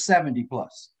guys are 70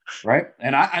 plus, right?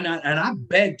 And I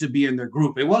begged to be in their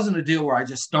group. It wasn't a deal where I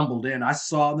just stumbled in. I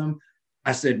saw them.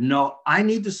 I said, no, I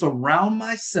need to surround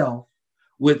myself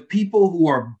with people who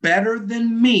are better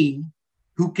than me,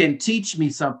 who can teach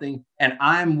me something, and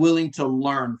I'm willing to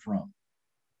learn from.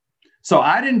 So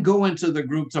I didn't go into the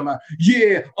group talking about,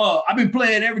 I've been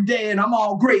playing every day and I'm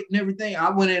all great and everything. I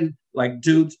went in like,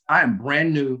 dudes, I am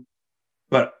brand new,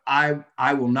 but I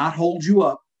will not hold you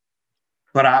up.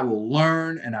 But I will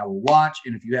learn and I will watch.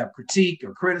 And if you have critique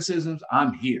or criticisms,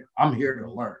 I'm here. I'm here to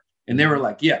learn. And they were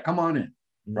like, yeah, come on in.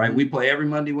 Right. We play every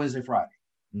Monday, Wednesday, Friday.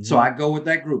 So I go with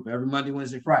that group every Monday,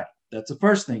 Wednesday, Friday. That's the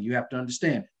first thing you have to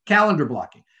understand. Calendar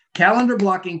blocking. Calendar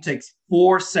blocking takes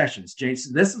 4 sessions,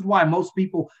 Jason. This is why most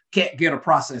people can't get a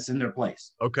process in their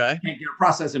place. Okay. Can't get a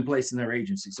process in place in their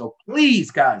agency. So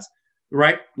please, guys,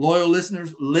 right? Loyal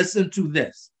listeners, listen to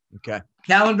this. Okay.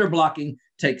 Calendar blocking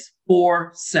takes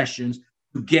 4 sessions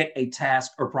to get a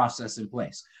task or process in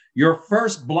place. Your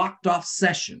first blocked off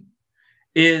session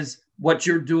is what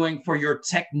you're doing for your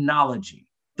technology.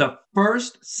 The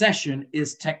first session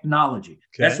is technology.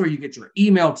 Okay. That's where you get your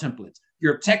email templates,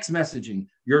 your text messaging,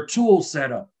 your tool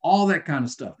setup, all that kind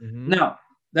of stuff. Now,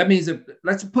 that means if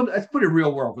let's put it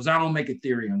real world, because I don't make a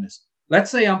theory on this. Let's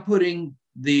say I'm putting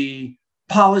the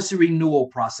policy renewal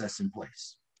process in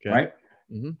place, right?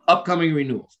 Upcoming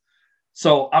renewals.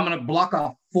 So I'm going to block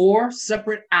off 4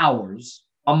 separate hours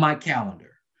on my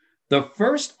calendar. The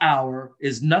first hour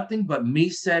is nothing but me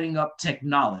setting up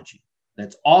technology.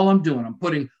 That's all I'm doing.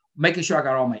 I'm making sure I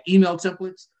got all my email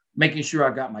templates, making sure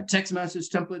I got my text message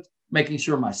templates, making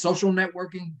sure my social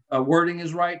networking wording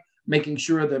is right, making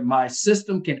sure that my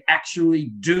system can actually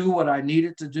do what I need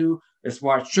it to do as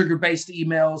far as trigger-based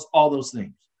emails, all those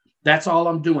things. That's all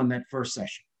I'm doing that first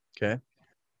session. Okay.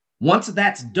 Once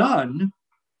that's done,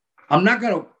 I'm not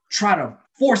going to try to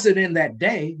force it in that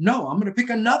day. No, I'm going to pick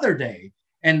another day.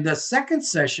 And the second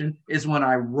session is when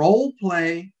I role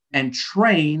play and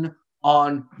train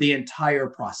on the entire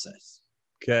process.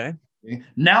 Okay.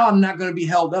 Now I'm not going to be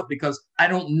held up because I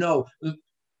don't know.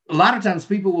 A lot of times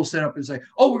people will set up and say,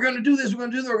 oh, we're going to do this. We're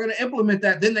going to do that. We're going to implement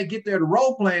that. Then they get there to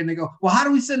role play and they go, well, how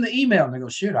do we send the email? And they go,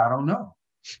 shit, I don't know.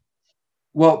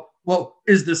 Well,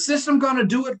 is the system going to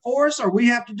do it for us, or we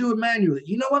have to do it manually?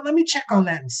 You know what? Let me check on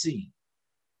that and see.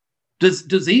 Does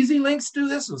EasyLinks do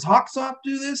this? Does HawkSoft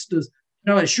do this? Does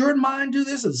Assured Mind do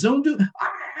this? Does Zoom do?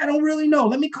 I don't really know.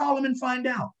 Let me call them and find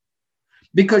out.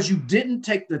 Because you didn't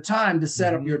take the time to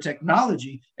set up your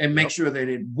technology and make sure that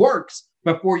it works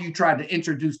before you tried to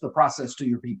introduce the process to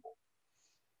your people.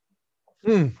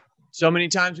 So many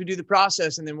times we do the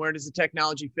process, and then where does the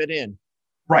technology fit in?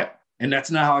 Right. And that's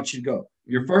not how it should go.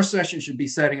 Your first session should be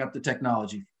setting up the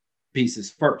technology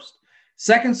pieces first.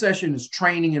 Second session is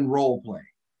training and role play,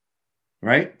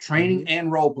 right? Training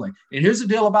and role play. And here's the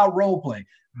deal about role play.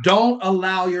 Don't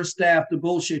allow your staff to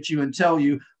bullshit you and tell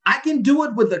you, I can do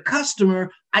it with a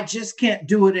customer. I just can't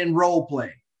do it in role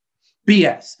play.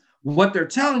 BS. What they're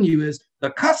telling you is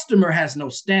the customer has no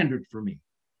standard for me.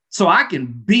 So I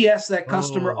can BS that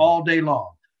customer all day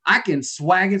long. I can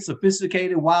swag it,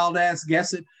 sophisticated, wild ass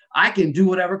guess it. I can do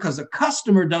whatever because the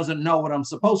customer doesn't know what I'm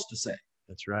supposed to say.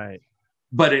 That's right.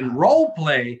 But in role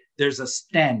play, there's a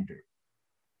standard.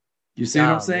 You see what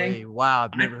I'm saying? Wow.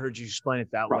 I've never heard you explain it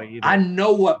that way either. I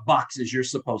know what boxes you're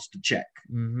supposed to check.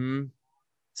 Mm-hmm.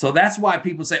 So that's why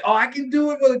people say, oh, I can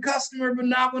do it with a customer, but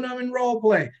not when I'm in role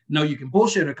play. No, you can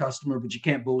bullshit a customer, but you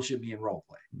can't bullshit me in role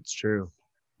play. It's true.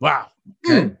 Wow.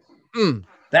 Okay.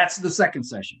 That's the second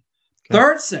session. Okay.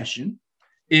 Third session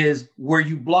is where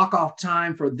you block off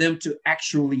time for them to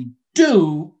actually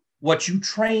do what you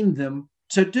train them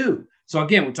to do. So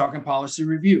again, we're talking policy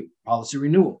review, policy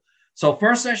renewal. So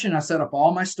first session, I set up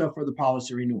all my stuff for the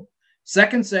policy renewal.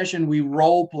 Second session, we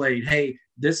role played. Hey,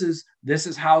 this is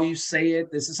how you say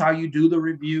it. This is how you do the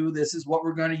review. This is what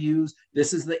we're going to use.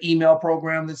 This is the email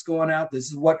program that's going out.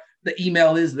 This is what the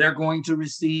email is they're going to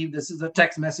receive. This is a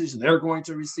text message they're going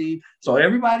to receive. So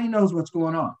everybody knows what's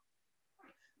going on.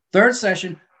 Third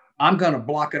session, I'm going to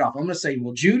block it off. I'm going to say,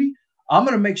 well, Judy, I'm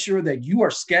going to make sure that you are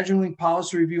scheduling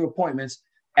policy review appointments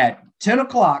at 10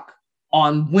 o'clock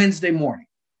on Wednesday morning.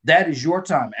 That is your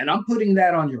time. And I'm putting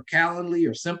that on your Calendly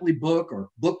or Simply Book or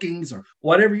Bookings or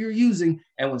whatever you're using.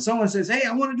 And when someone says, hey,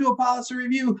 I want to do a policy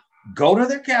review, go to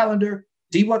their calendar,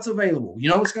 see what's available. You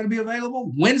know what's going to be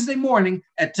available? Wednesday morning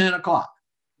at 10 o'clock,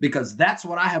 because that's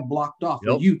what I have blocked off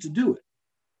for you to do it.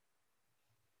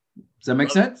 Does that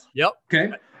make sense? Yep.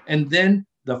 Okay. And then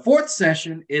the fourth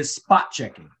session is spot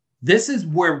checking. This is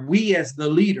where we as the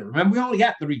leader, remember, we only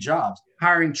got 3 jobs: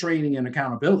 hiring, training, and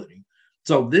accountability.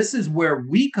 So this is where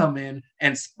we come in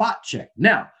and spot check.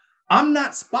 Now, I'm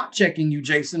not spot checking you,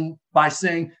 Jason, by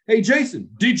saying, hey, Jason,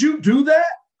 did you do that?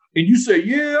 And you say,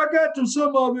 yeah, I got to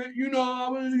some of it. You know, I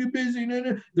was get busy.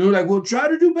 They're like, well, try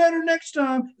to do better next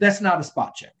time. That's not a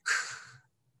spot check.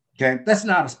 Okay. That's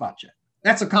not a spot check.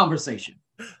 That's a conversation.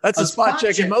 That's a spot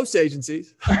check in most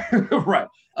agencies. Right.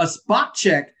 A spot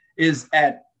check is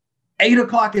at 8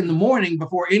 o'clock in the morning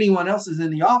before anyone else is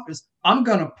in the office. I'm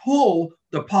going to pull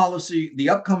the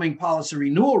upcoming policy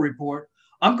renewal report.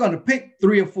 I'm going to pick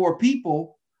 3 or 4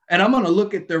 people, and I'm going to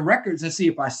look at their records and see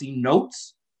if I see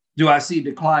notes. Do I see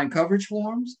declined coverage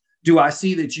forms? Do I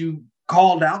see that you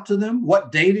called out to them?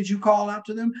 What day did you call out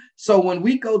to them? So when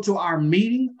we go to our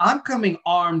meeting, I'm coming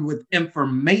armed with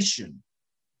information.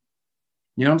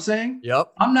 You know what I'm saying?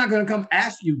 Yep. I'm not going to come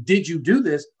ask you, did you do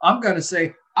this? I'm going to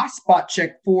say, I spot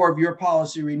checked 4 of your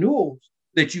policy renewals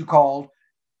that you called,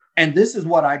 and this is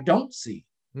what I don't see.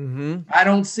 Mm-hmm. I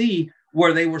don't see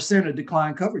where they were sent a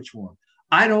declined coverage form.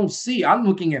 I'm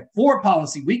looking at 4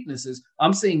 policy weaknesses.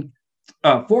 I'm seeing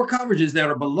 4 coverages that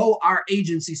are below our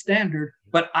agency standard,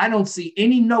 but I don't see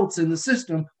any notes in the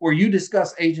system where you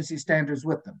discuss agency standards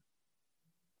with them.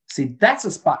 See, that's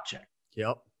a spot check.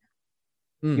 Yep.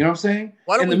 You know what I'm saying?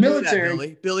 Why don't in we the do military,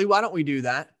 that, Billy? Why don't we do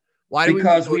that?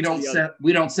 Because we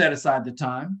don't set aside the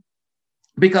time,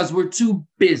 because we're too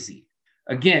busy.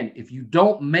 Again, if you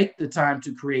don't make the time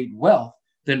to create wealth,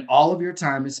 then all of your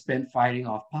time is spent fighting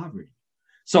off poverty.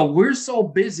 So we're so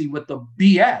busy with the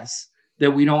BS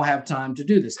that we don't have time to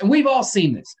do this. And we've all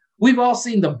seen this. We've all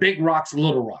seen the big rocks,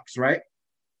 little rocks, right?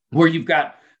 Where you've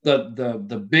got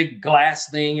the big glass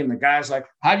thing, and the guy's like,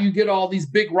 how do you get all these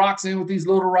big rocks in with these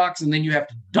little rocks? And then you have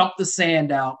to dump the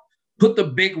sand out, put the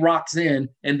big rocks in,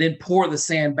 and then pour the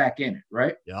sand back in it,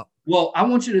 right? Yeah. Well, I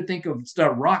want you to think of, instead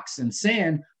of rocks and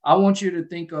sand, I want you to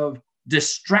think of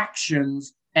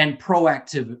distractions and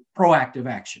proactive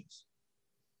actions.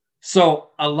 So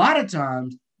a lot of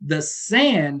times the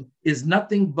sand is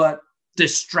nothing but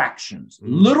distractions,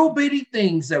 little bitty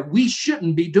things that we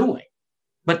shouldn't be doing,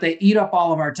 but they eat up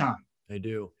all of our time. They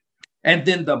do. And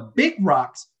then the big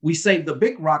rocks, we save the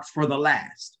big rocks for the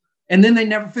last, and then they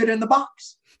never fit in the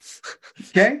box.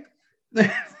 Okay.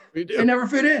 We do. They never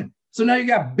fit in. So now you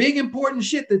got big important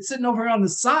shit that's sitting over on the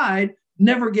side,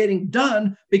 never getting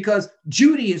done because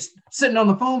Judy is sitting on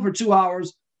the phone for 2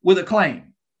 hours with a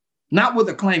claim, not with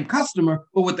a claim customer,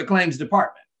 but with the claims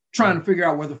department, trying to figure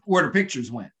out where the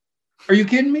pictures went. Are you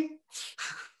kidding me?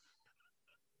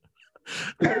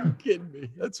 Are you kidding me?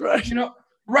 That's right. You know,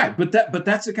 right. But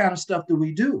that's the kind of stuff that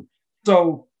we do.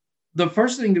 So the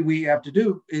first thing that we have to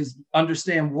do is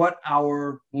understand when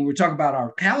we're talking about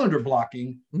our calendar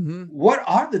blocking, what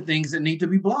are the things that need to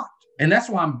be blocked? And that's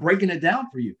why I'm breaking it down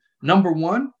for you. Number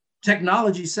 1,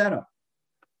 technology setup.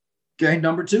 Okay.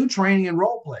 Number 2, training and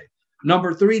role play.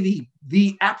 Number 3,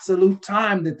 the absolute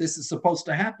time that this is supposed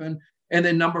to happen. And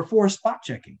then number 4, spot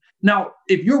checking. Now,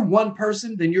 if you're one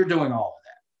person, then you're doing all of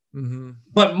that. Mm-hmm.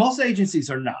 But most agencies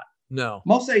are not. No.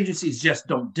 Most agencies just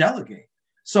don't delegate.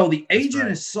 So the agent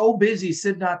right. is so busy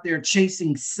sitting out there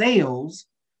chasing sales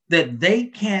that they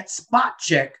can't spot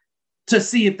check to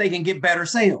see if they can get better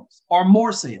sales or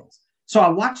more sales. So I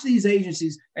watch these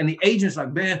agencies and the agent's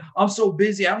like, man, I'm so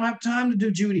busy. I don't have time to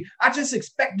do Judy. I just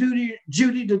expect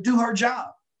Judy to do her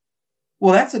job.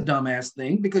 Well, that's a dumbass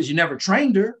thing because you never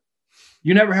trained her.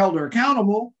 You never held her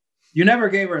accountable. You never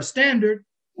gave her a standard.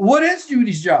 What is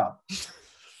Judy's job?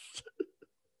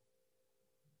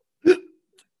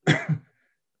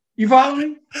 You follow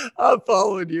me? I'm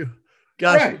following you.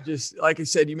 Gosh, Right. you just like I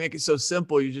said, you make it so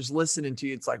simple. You're just listening to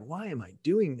you. It's like, why am I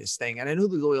doing this thing? And I know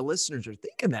the loyal listeners are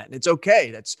thinking that, and it's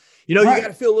okay. That's, you know, Right. you got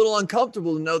to feel a little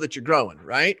uncomfortable to know that you're growing,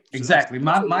 right? So Exactly.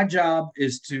 that's- My job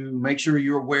is to make sure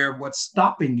you're aware of what's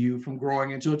stopping you from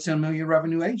growing into a 10 million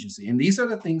revenue agency. And these are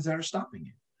the things that are stopping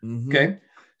you. Mhm. Okay.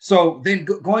 So then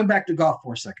going back to golf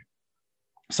for a second.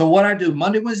 So what I do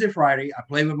Monday, Wednesday, Friday, I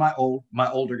play with my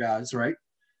older guys, right?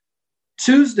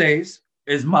 Tuesdays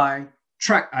is my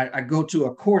track. I go to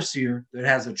a course here that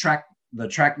has the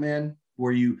TrackMan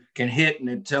where you can hit and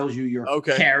it tells you your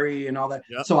Okay. carry and all that.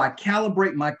 Yep. So I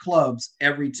calibrate my clubs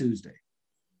every Tuesday.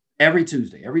 Every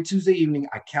Tuesday evening,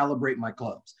 I calibrate my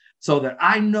clubs so that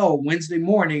I know Wednesday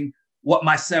morning what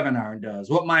my 7-iron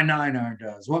does, what my 9-iron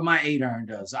does, what my 8-iron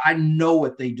does. I know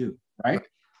what they do, right?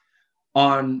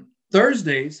 On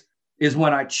Thursdays is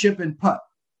when I chip and putt.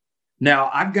 Now,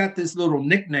 I've got this little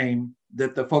nickname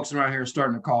that the folks around here are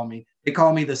starting to call me. They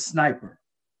call me the sniper,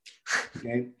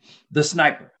 okay? The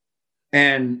sniper.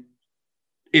 And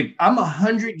if I'm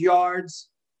 100 yards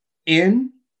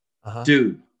in,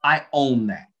 dude, I own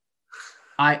that.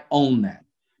 I own that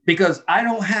because I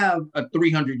don't have a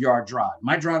 300-yard drive.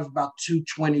 My drive is about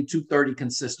 220, 230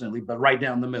 consistently, but right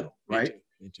down the middle, right?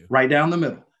 Me too. Right down the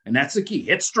middle. And that's the key.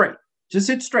 Hit straight. Just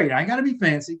hit straight. I ain't got to be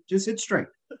fancy. Just hit straight.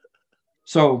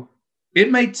 So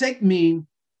it may take me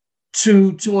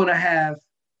 2.5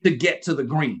 to get to the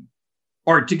green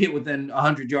or to get within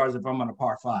 100 yards if I'm on a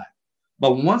par 5.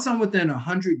 But once I'm within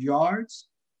 100 yards,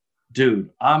 dude,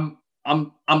 I'm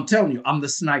telling you, I'm the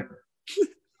sniper,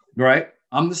 right?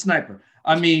 I'm the sniper.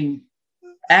 I mean,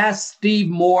 ask Steve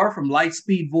Moore from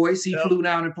Lightspeed Voice. He flew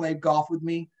down and played golf with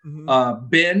me. Mhm.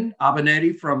 Ben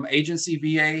Abinetti from Agency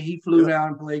VA. He flew down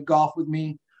and played golf with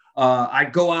me. I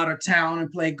go out of town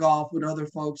and play golf with other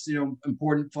folks, you know,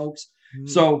 important folks. Mhm.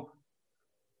 So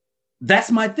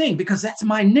that's my thing because that's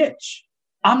my niche.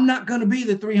 I'm not going to be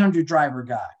the 300 driver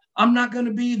guy. I'm not going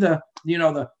to be the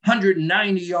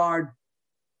 190 yard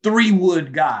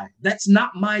 3-wood guy. That's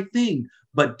not my thing.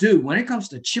 But dude, when it comes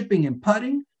to chipping and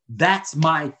putting, that's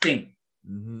my thing.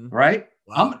 Mhm. Right?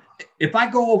 Wow. If I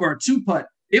go over a 2-putt,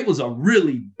 it was a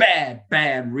really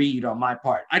bad read on my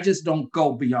part. I just don't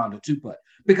go beyond a 2-putt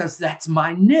because that's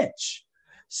my niche.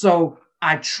 So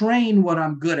I train what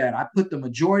I'm good at. I put the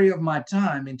majority of my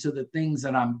time into the things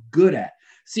that I'm good at.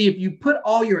 See, if you put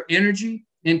all your energy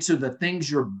into the things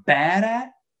you're bad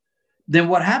at, then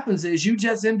what happens is you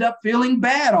just end up feeling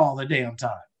bad all the damn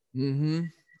time. Mm-hmm.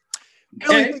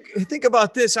 Okay? Really think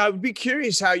about this. I would be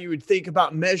curious how you would think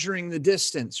about measuring the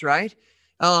distance, right?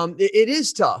 It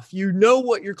is tough. You know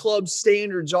what your club's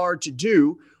standards are to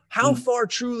do. How far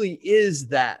truly is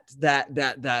that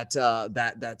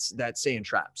sand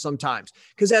trap sometimes?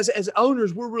 Because as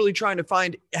owners, we're really trying to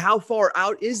find how far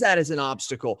out is that as an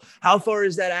obstacle? How far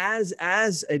is that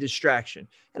as a distraction?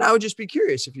 And I would just be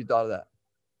curious if you thought of that.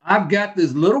 I've got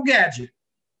this little gadget,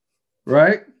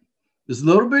 right? This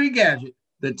little bitty gadget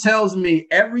that tells me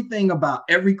everything about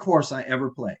every course I ever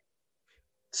play.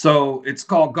 So it's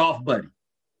called Golf Buddy.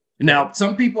 Now,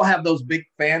 some people have those big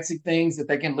fancy things that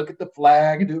they can look at the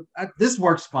flag and do. This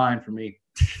works fine for me.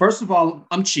 First of all,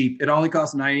 I'm cheap. It only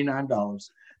costs $99.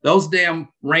 Those damn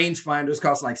rangefinders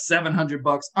cost like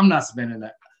 $700. I'm not spending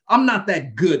that. I'm not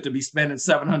that good to be spending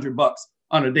 $700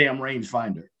 on a damn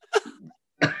rangefinder.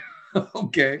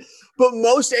 Okay. But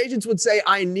most agents would say,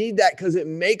 I need that because it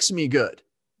makes me good.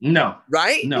 No.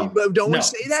 Right? No. But don't No. we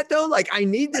say that though? Like, I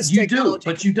need this You technology.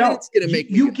 do, but you don't. It's going to make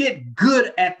me you good. get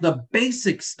good at the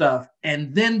basic stuff,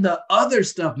 and then the other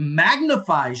stuff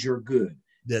magnifies your good.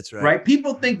 That's right. Right?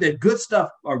 People think that good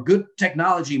stuff or good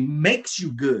technology makes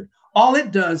you good. All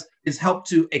it does is help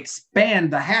to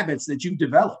expand the habits that you've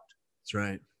developed. That's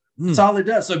right. That's all it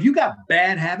does. So if you got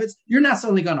bad habits, you're not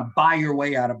suddenly going to buy your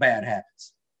way out of bad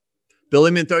habits. Billy,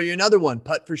 I'm going to throw you another one.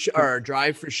 Putt for show or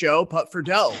drive for show, putt for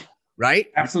dough. right?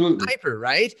 Absolutely. Sniper,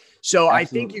 right? So Absolutely. I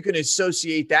think you can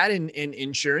associate that in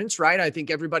insurance, right? I think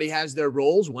everybody has their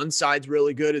roles. One side's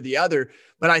really good at the other,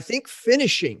 but I think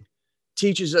finishing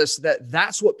teaches us that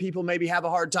that's what people maybe have a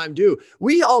hard time do.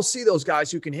 We all see those guys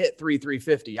who can hit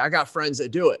 350. I got friends that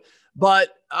do it.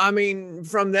 But I mean,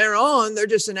 from there on, they're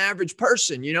just an average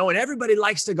person, you know, and everybody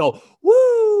likes to go,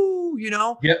 woo, you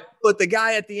know, but the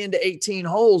guy at the end of 18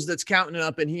 holes that's counting it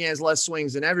up and he has less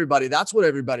swings than everybody. That's what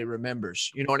everybody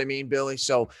remembers. You know what I mean, Billy?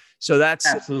 So that's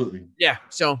absolutely. Yeah.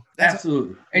 So that's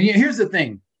absolutely. And here's the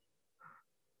thing.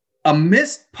 A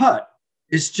missed putt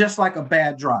is just like a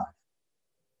bad drive.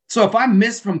 So if I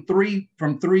miss from 3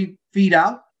 feet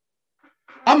out,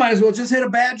 I might as well just hit a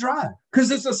bad drive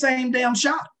because it's the same damn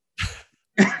shot.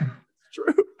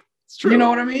 True. It's true. You know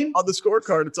what I mean? On the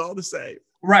scorecard, it's all the same.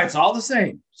 Right. It's all the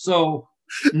same. So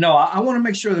no, I want to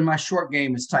make sure that my short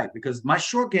game is tight because my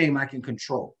short game I can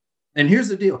control. And here's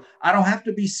the deal. I don't have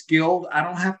to be skilled. I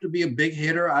don't have to be a big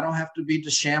hitter. I don't have to be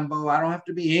DeChambeau. I don't have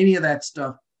to be any of that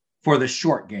stuff for the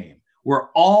short game. We're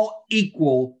all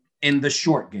equal in the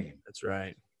short game. That's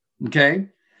right. Okay.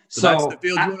 So that's the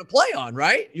field you want to play on,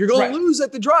 right? You're going to lose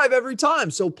at the drive every time.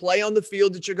 So play on the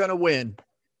field that you're going to win.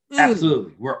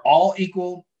 Absolutely. We're all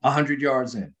equal 100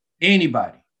 yards in.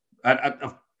 Anybody,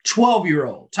 a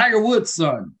 12-year-old, Tiger Woods'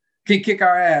 son, can kick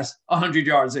our ass 100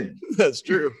 yards in. That's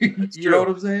true. That's you know what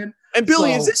I'm saying? And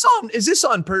Billy, is this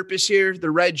on purpose here?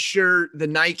 The red shirt, the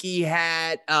Nike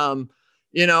hat.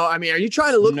 You know, I mean, are you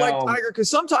trying to look like Tiger? Because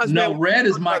sometimes red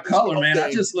is my color, man.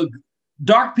 I just look.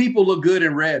 Dark people look good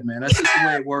in red, man. That's just the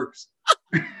way it works.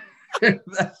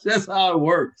 That's just how it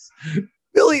works.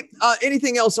 Billy,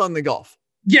 anything else on the golf?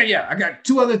 Yeah. I got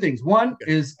 2 other things. One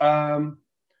is on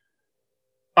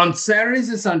Saturdays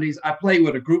and Sundays, I play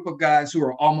with a group of guys who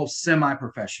are almost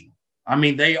semi-professional. I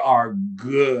mean, they are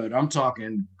good. I'm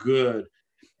talking good.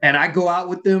 And I go out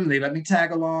with them. They let me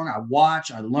tag along. I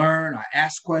watch, I learn, I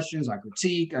ask questions, I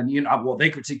critique, and they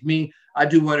critique me. I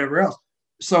do whatever else.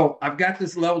 So I've got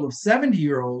this level of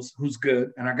 70-year-olds who's good,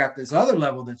 and I got this other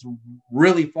level that's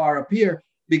really far up here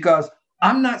because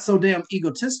I'm not so damn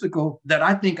egotistical that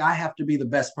I think I have to be the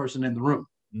best person in the room.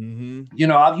 Mm-hmm. You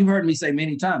know, you've heard me say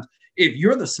many times, if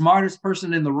you're the smartest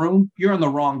person in the room, you're in the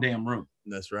wrong damn room.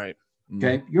 That's right. Mm-hmm.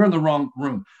 Okay, you're in the wrong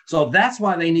room. So that's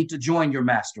why they need to join your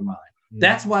mastermind. Mm-hmm.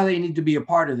 That's why they need to be a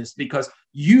part of this because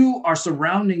you are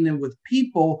surrounding them with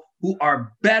people who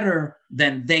are better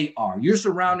than they are. You're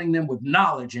surrounding them with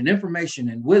knowledge and information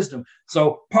and wisdom.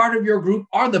 So part of your group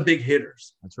are the big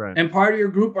hitters. That's right. And part of your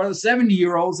group are the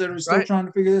 70-year-olds that are still trying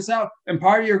to figure this out. And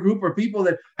part of your group are people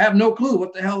that have no clue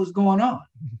what the hell is going on.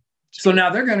 So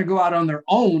now they're going to go out on their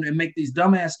own and make these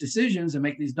dumbass decisions and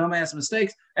make these dumbass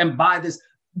mistakes and buy this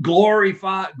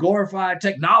glorified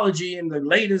technology and the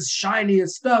latest,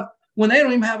 shiniest stuff when they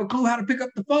don't even have a clue how to pick up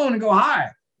the phone and go,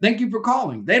 hi. Thank you for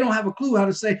calling. They don't have a clue how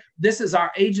to say, this is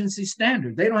our agency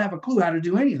standard. They don't have a clue how to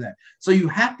do any of that. So you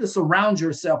have to surround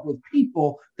yourself with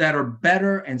people that are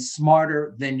better and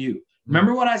smarter than you.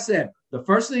 Remember what I said? The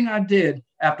first thing I did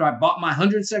after I bought my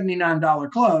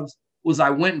 $179 clubs was I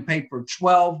went and paid for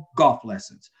 12 golf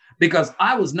lessons because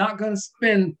I was not going to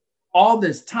spend all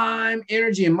this time,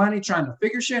 energy, and money trying to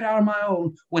figure shit out on my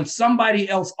own when somebody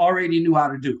else already knew how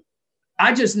to do it.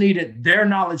 I just needed their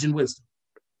knowledge and wisdom.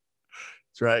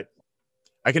 That's right.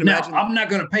 I can imagine. Now, I'm not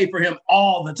going to pay for him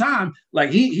all the time. Like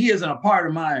he isn't a part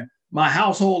of my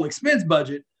household expense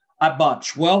budget. I bought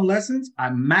 12 lessons. I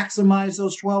maximized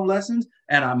those 12 lessons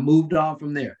and I moved on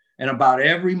from there. And about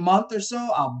every month or so,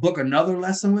 I'll book another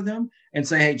lesson with him and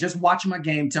say, hey, just watch my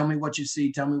game. Tell me what you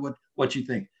see. Tell me what you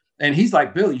think. And he's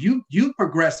like, Billy, you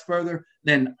progressed further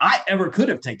than I ever could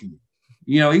have taken you.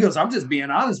 You know, he goes, I'm just being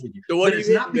honest with you. So but it's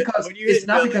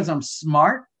not because I'm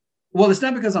smart. Well, it's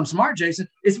not because I'm smart, Jason.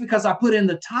 It's because I put in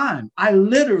the time. I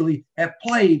literally have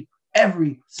played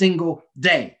every single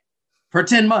day for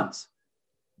 10 months.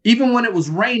 Even when it was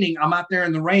raining, I'm out there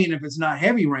in the rain if it's not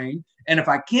heavy rain. And if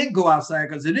I can't go outside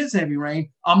because it is heavy rain,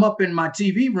 I'm up in my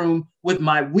TV room with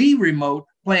my Wii remote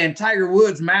playing Tiger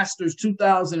Woods Masters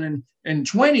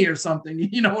 2020 or something.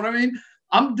 You know what I mean?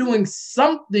 I'm doing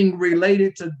something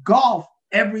related to golf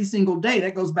every single day.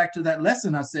 That goes back to that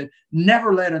lesson I said,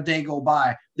 never let a day go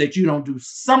by that you don't do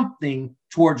something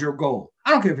towards your goal.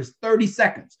 I don't care if it's 30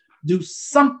 seconds. Do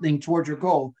something towards your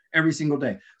goal every single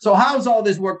day. So how's all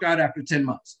this worked out after 10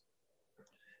 months?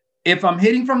 If I'm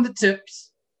hitting from the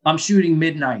tips, I'm shooting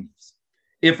mid-90s.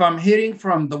 If I'm hitting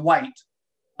from the white,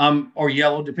 or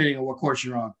yellow, depending on what course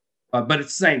you're on, but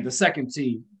it's the same, the second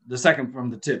tee, the second from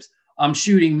the tips, I'm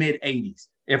shooting mid-80s.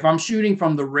 If I'm shooting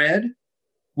from the red,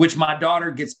 which my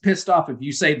daughter gets pissed off if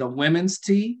you say the women's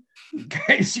tee.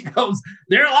 Okay, she goes,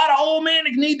 there are a lot of old men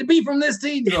that need to be from this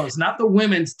tee. No, it's not the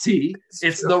women's tee.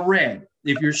 It's the red.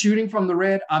 If you're shooting from the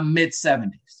red, I'm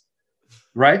mid-70s,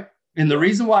 right? And the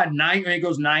reason why it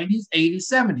goes 90s,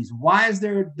 80s, 70s. Why is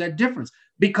there that difference?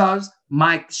 Because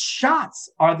my shots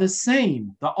are the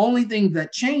same. The only thing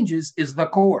that changes is the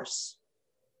course.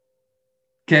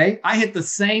 Okay, I hit the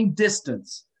same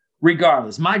distance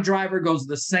regardless. My driver goes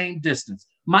the same distance.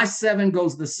 My 7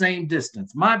 goes the same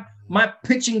distance. My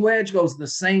pitching wedge goes the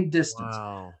same distance.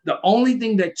 Wow. The only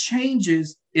thing that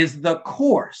changes is the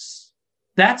course.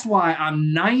 That's why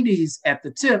I'm 90s at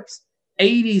the tips,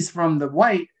 80s from the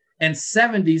white, and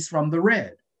 70s from the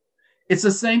red. It's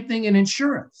the same thing in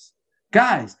insurance.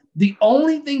 Guys, the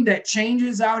only thing that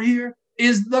changes out here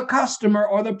is the customer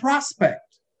or the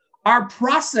prospect. Our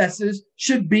processes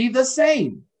should be the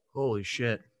same. Holy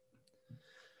shit.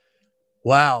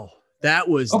 Wow.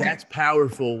 That's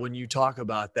powerful when you talk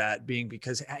about that being,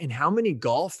 because and how many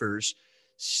golfers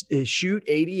shoot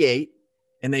 88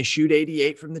 and they shoot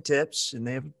 88 from the tips, and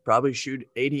they probably shoot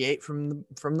 88 from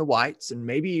the whites, and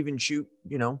maybe even shoot,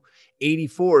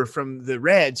 84 from the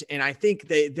reds. And I think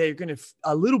they're going to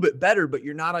a little bit better, but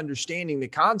you're not understanding the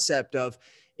concept of,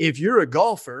 if you're a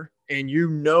golfer and you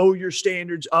know your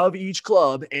standards of each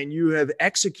club and you have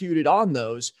executed on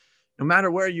those, no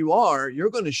matter where you are, you're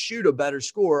going to shoot a better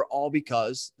score, all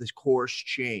because the course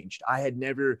changed.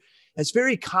 That's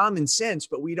very common sense,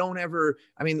 but we don't ever,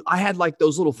 I had like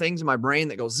those little things in my brain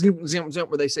that go zoom, zoom, zoom,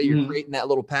 where they say you're creating that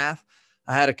little path.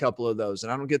 I had a couple of those,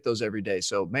 and I don't get those every day.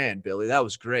 So man, Billy, that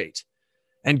was great.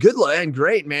 And good luck, and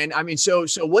great, man. So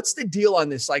what's the deal on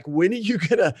this? Like,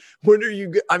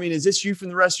 is this you from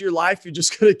the rest of your life? You're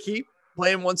just going to keep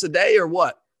playing once a day or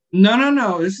what?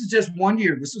 No. This is just 1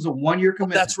 year. This is a 1 year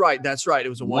commitment. That's right. It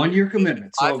was a 1 year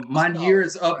commitment. So my year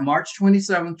is up March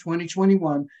 27th,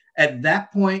 2021. At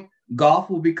that point, golf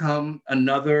will become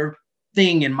another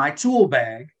thing in my tool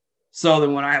bag. So that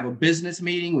when I have a business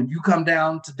meeting, when you come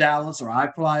down to Dallas or I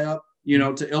fly up,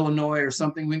 to Illinois or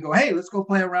something, we can go, hey, let's go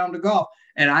play a round of golf.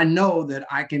 And I know that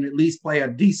I can at least play a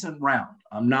decent round.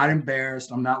 I'm not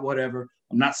embarrassed. I'm not whatever.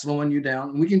 I'm not slowing you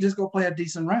down. We can just go play a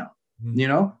decent round.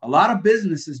 A lot of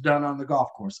business is done on the golf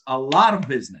course. A lot of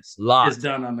business is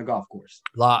done on the golf course.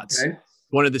 Lots. Okay?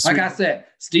 One of the like I said,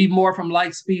 Steve Moore from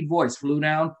Lightspeed Voice flew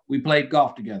down. We played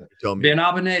golf together. Ben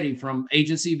Abernethy from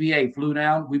Agency VA flew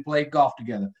down. We played golf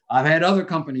together. I've had other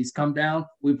companies come down.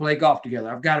 We play golf together.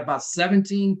 I've got about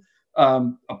 17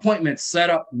 appointments set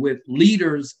up with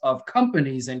leaders of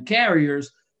companies and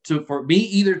carriers for me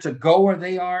either to go where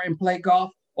they are and play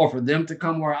golf, or for them to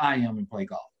come where I am and play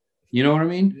golf. You know what I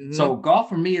mean? Mm-hmm. So golf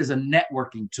for me is a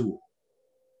networking tool.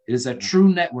 It is a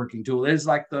true networking tool. It is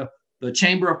like the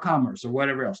Chamber of Commerce or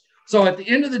whatever else. So at the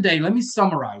end of the day, let me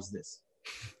summarize this.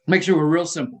 Make sure we're real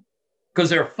simple, because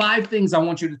there are 5 things I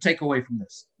want you to take away from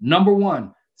this. Number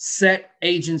 1, set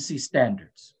agency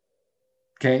standards.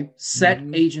 Okay? Set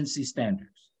agency standards.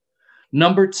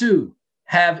 Number 2,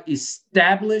 have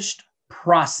established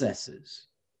processes.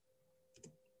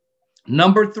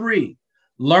 Number 3,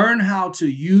 learn how to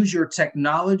use your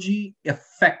technology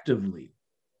effectively.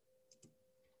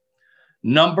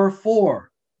 Number 4,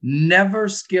 never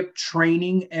skip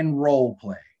training and role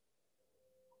play.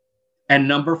 And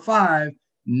number 5,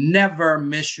 never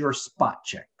miss your spot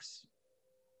checks.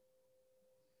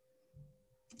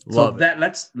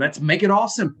 Let's make it all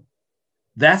simple.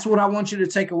 That's what I want you to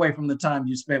take away from the time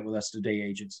you spent with us today,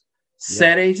 agents.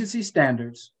 Set agency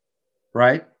standards,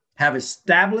 right? Have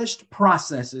established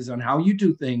processes on how you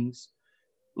do things.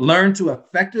 Learn to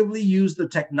effectively use the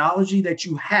technology that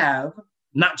you have,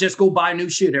 not just go buy new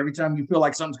shit every time you feel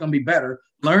like something's going to be better.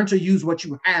 Learn to use what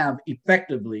you have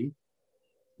effectively.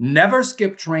 Never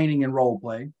skip training and role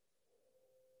play.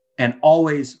 And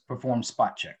always perform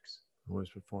spot checks. Always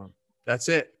perform. That's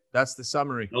it. That's the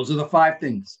summary. Those are the 5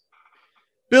 things.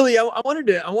 Billy, I wanted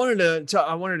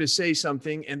to say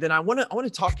something, and then I want to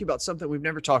talk to you about something we've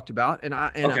never talked about, and I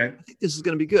think this is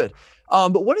going to be good.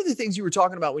 But one of the things you were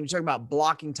talking about when you're talking about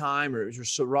blocking time or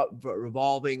just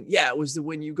revolving, it was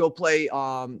when you go play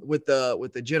with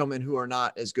the gentlemen who are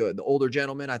not as good, the older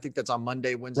gentlemen. I think that's on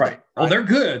Monday, Wednesday. Right. Well, they're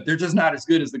good. They're just not as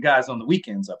good as the guys on the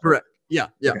weekends up there. Correct. Yeah.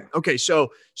 Okay.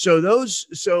 So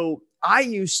I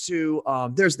used to,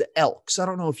 there's the Elks. I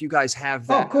don't know if you guys have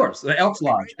that. Oh, of course. The Elks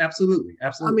Lodge. Absolutely.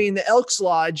 The Elks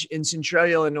Lodge in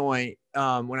Centralia, Illinois,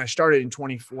 when I started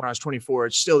when I was 24,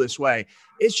 it's still this way.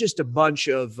 It's just a bunch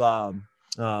of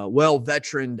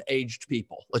veteran aged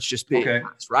people. Let's just be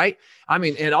honest, right?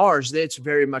 At ours, it's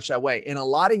very much that way. And a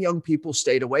lot of young people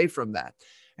stayed away from that.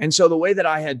 And so the way that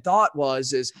I had thought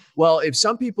is, well, if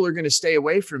some people are going to stay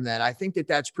away from that, I think that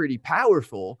that's pretty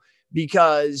powerful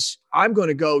because I'm going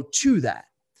to go to that.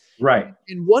 Right.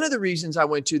 And one of the reasons I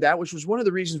went to that, which was one of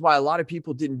the reasons why a lot of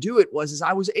people didn't do it, is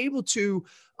I was able to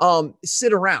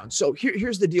sit around. So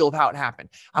here's the deal of how it happened.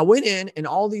 I went in and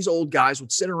all these old guys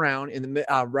would sit around in the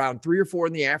around 3 or 4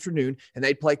 in the afternoon, and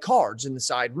they'd play cards in the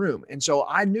side room. And so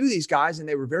I knew these guys and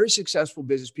they were very successful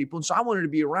business people. And so I wanted to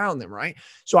be around them. Right.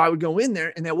 So I would go in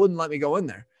there and they wouldn't let me go in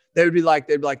there. They'd be like,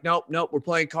 nope, we're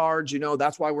playing cards.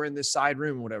 That's why we're in this side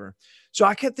room or whatever. So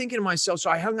I kept thinking to myself, so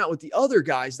I hung out with the other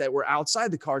guys that were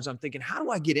outside the cards. I'm thinking, how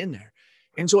do I get in there?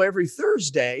 And so every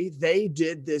Thursday they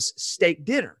did this steak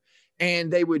dinner,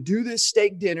 and they would do this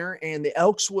steak dinner, and the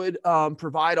Elks would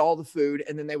provide all the food,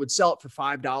 and then they would sell it for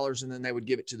 $5, and then they would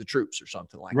give it to the troops or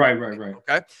something like that. Right.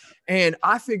 Okay. And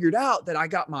I figured out that I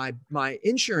got my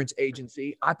insurance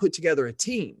agency. I put together a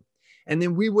team. And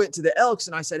then we went to the Elks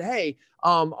and I said, hey,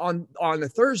 on the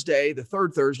Thursday, the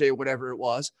third Thursday or whatever it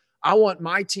was, I want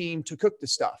my team to cook the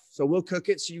stuff. So we'll cook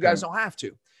it so you guys don't have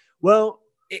to. Well,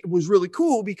 it was really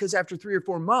cool because after 3 or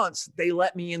 4 months, they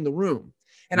let me in the room.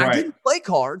 And I didn't play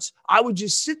cards. I would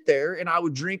just sit there and I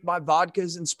would drink my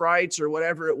vodkas and Sprites or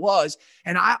whatever it was.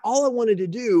 And all I wanted to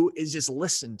do is just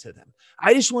listen to them.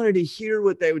 I just wanted to hear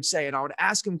what they would say. And I would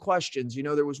ask them questions.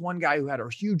 There was one guy who had a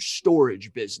huge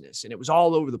storage business and it was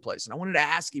all over the place. And I wanted to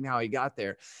ask him how he got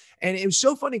there. And it was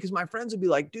so funny because my friends would be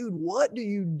like, dude, what do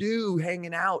you do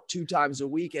hanging out 2 times a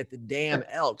week at the damn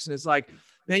Elks? And it's like,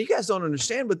 man, you guys don't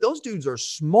understand, but those dudes are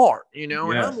smart, and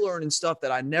I'm learning stuff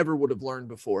that I never would have learned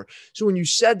before. So when you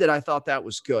said that, I thought that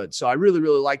was good. So I really,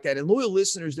 really like that. And loyal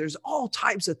listeners, there's all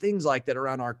types of things like that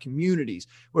around our communities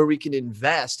where we can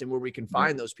invest and where we can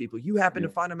find those people. You happen to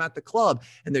find them at the club,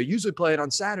 and they're usually playing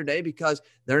on Saturday because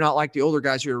they're not like the older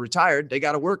guys who are retired. They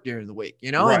got to work during the week,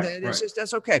 and it's just,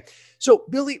 that's okay. So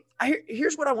Billy,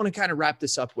 here's what I want to kind of wrap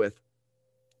this up with.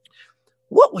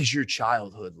 What was your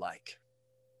childhood like?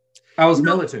 I was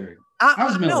military. I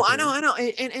was military. I know.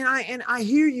 And I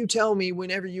hear you tell me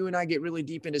whenever you and I get really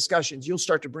deep in discussions, you'll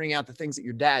start to bring out the things that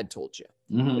your dad told you,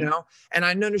 and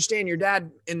I understand your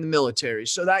dad in the military.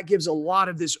 So that gives a lot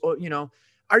of this,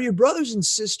 are your brothers and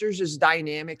sisters as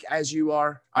dynamic as you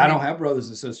are? I don't have brothers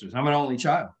and sisters. I'm an only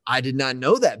child. I did not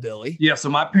know that, Billy. Yeah. So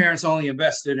my parents only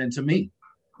invested into me.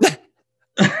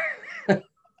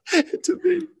 To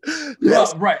me.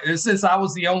 Yes. Well, right. And since I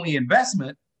was the only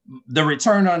investment, the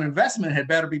return on investment had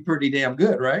better be pretty damn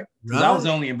good, right? Because I was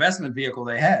the only investment vehicle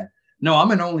they had. No,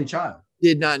 I'm an only child.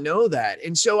 Did not know that.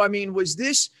 And so, I mean, was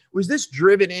this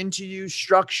driven into you,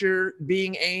 structure,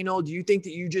 being anal? Do you think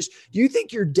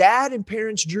your dad and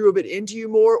parents drew a bit into you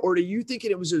more, or do you think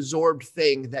it was an absorbed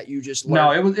thing that you just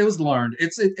learned? No, it was learned.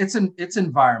 It's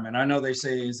environment. I know they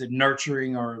say, is it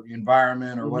nurturing or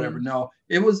environment or whatever? No,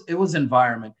 it was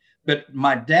environment. But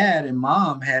my dad and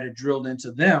mom had it drilled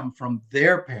into them from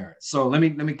their parents. So let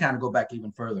me kind of go back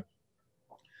even further.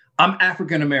 I'm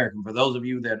African American. For those of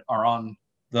you that are on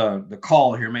the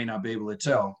call here may not be able to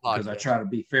tell, because I try to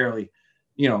be fairly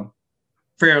neutral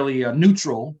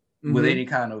with any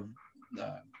kind of,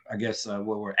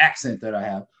 accent that I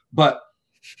have. But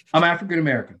I'm African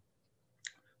American.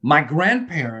 My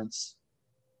grandparents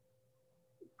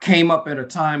came up at a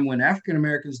time when African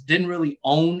Americans didn't really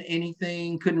own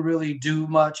anything, couldn't really do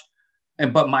much.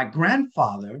 But my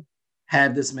grandfather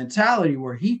had this mentality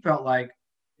where he felt like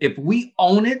if we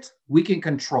own it, we can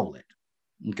control it.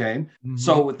 Okay. Mm-hmm.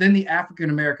 So within the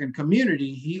African American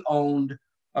community, he owned,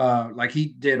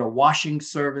 he did a washing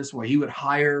service where he would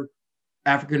hire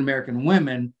African American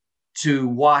women to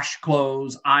wash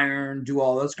clothes, iron, do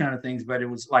all those kind of things. But it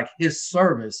was like his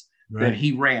service that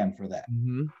he ran for that.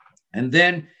 Mm-hmm. And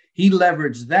then he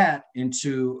leveraged that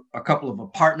into a couple of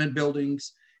apartment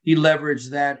buildings. He leveraged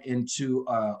that into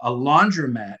a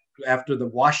laundromat after the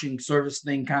washing service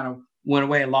thing kind of went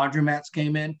away and laundromats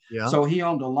came in. Yeah. So he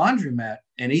owned a laundromat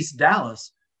in East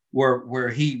Dallas where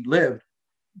he lived,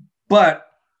 but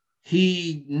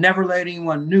he never let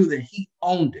anyone know that he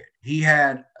owned it. He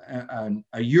had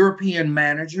a European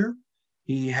manager.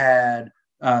 He had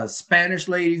a Spanish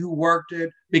lady who worked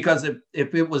it, because if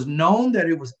it was known that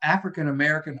it was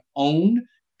African-American owned,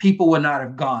 people would not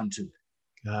have gone to it.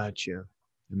 Gotcha.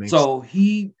 So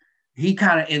he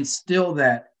kind of instilled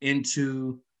that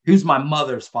into, he was my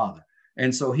mother's father.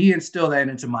 And so he instilled that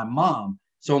into my mom.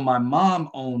 So my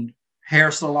mom owned hair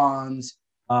salons.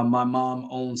 My mom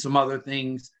owned some other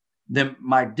things. Then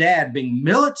my dad being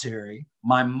military,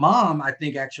 my mom, I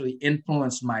think, actually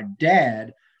influenced my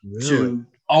dad to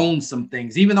own some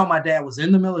things. Even though my dad was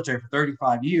in the military for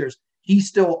 35 years, he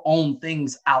still owned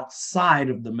things outside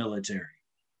of the military.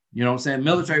 You know what I'm saying?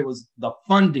 Military was the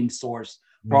funding source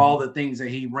for all the things that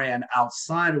he ran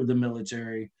outside of the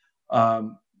military,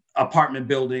 apartment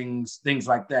buildings, things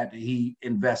like that he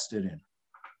invested in.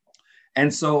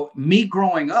 And so me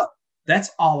growing up,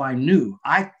 that's all I knew.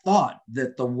 I thought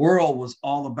that the world was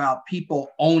all about people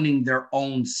owning their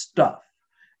own stuff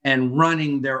and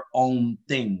running their own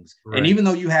things. Right. And even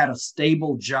though you had a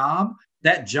stable job,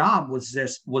 that job was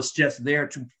just there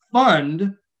to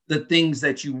fund the things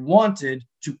that you wanted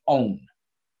to own.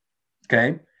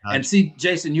 Okay. Nice. And see,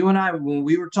 Jason, you and I, when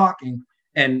we were talking,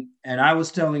 and I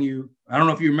was telling you, I don't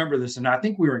know if you remember this, and I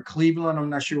think we were in Cleveland. I'm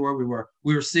not sure where we were.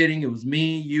 We were sitting. It was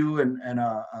me, you, and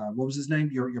what was his name?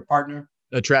 Your partner?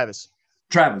 Travis.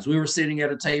 Travis. We were sitting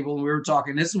at a table and we were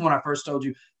talking. This is when I first told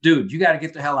you, dude, you got to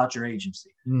get the hell out your agency.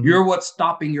 Mm-hmm. You're what's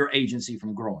stopping your agency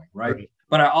from growing, right?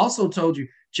 But I also told you,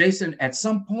 Jason, at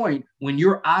some point when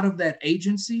you're out of that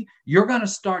agency, you're going to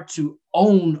start to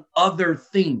own other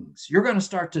things. You're going to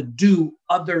start to do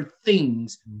other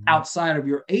things outside of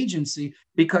your agency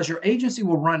because your agency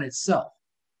will run itself.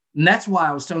 And that's why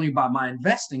I was telling you about my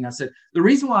investing. I said, the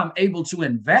reason why I'm able to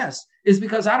invest is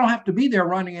because I don't have to be there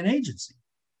running an agency.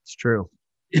 It's true.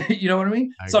 You know what I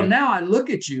mean? So now I look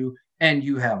at you and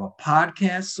you have a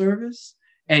podcast service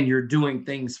and you're doing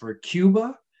things for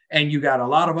Cuba. And you got a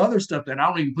lot of other stuff that I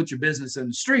don't even put your business in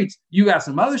the streets. You got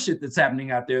some other shit that's happening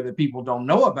out there that people don't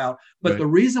know about. But the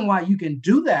reason why you can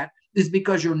do that is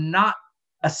because you're not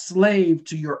a slave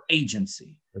to your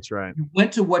agency. That's right. You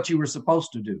went to what you were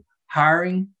supposed to do: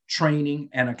 hiring, training,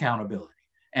 and accountability.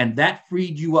 And that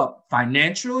freed you up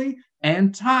financially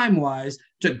and time-wise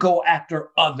to go after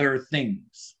other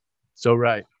things. So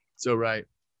right. So right.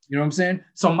 You know what I'm saying?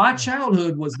 So my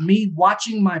childhood was me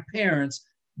watching my parents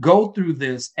go through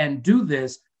this and do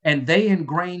this, and they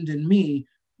ingrained in me,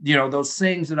 you know, those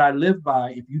sayings that I live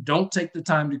by. If you don't take the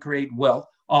time to create wealth,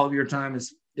 all of your time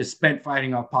is spent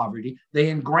fighting off poverty. They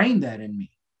ingrained that in me.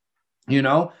 You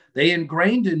know, they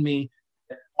ingrained in me,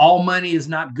 all money is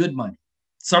not good money.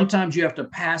 Sometimes you have to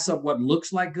pass up what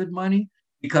looks like good money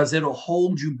because it'll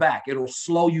hold you back. It'll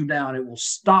slow you down. It will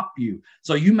stop you.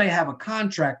 So you may have a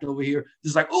contract over here.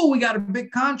 It's like, oh, we got a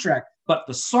big contract. But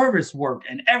the service work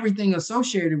and everything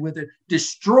associated with it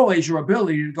destroys your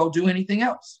ability to go do anything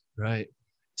else. Right.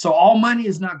 So all money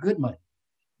is not good money.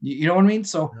 You know what I mean?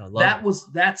 So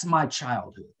that's my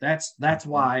childhood. That's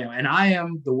why I am. And I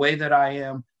am the way that I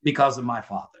am because of my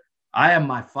father. I am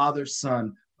my father's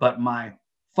son, but my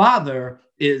father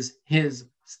is his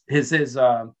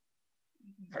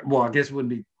well, I guess it wouldn't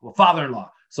be father-in-law.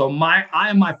 So I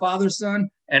am my father's son,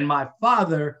 and my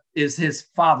father is his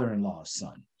father-in-law's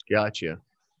son. Gotcha.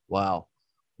 Wow.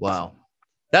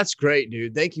 That's great,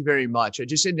 dude. Thank you very much. I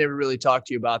just had never really talked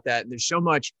to you about that. And there's so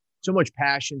much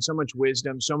passion, so much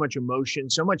wisdom, so much emotion,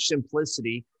 so much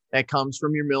simplicity that comes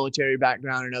from your military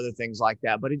background and other things like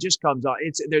that. But it just comes on.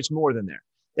 There's more than there.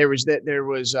 There was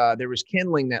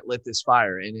kindling that lit this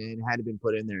fire, and it had to been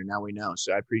put in there. Now we know.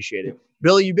 So I appreciate it.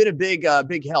 Billy, you've been a big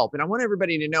help. And I want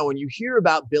everybody to know, when you hear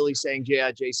about Billy saying,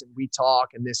 yeah, Jason, we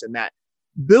talk and this and that,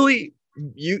 Billy,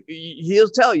 he'll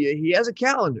tell you he has a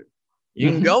calendar.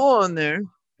 You can go on there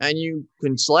and you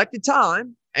can select a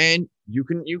time and you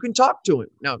can talk to him.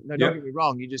 No, don't get me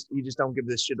wrong. You just don't give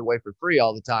this shit away for free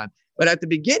all the time. But at the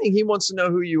beginning, he wants to know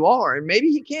who you are, and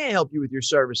maybe he can help you with your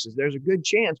services. There's a good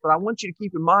chance, but I want you to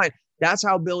keep in mind, that's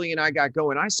how Billy and I got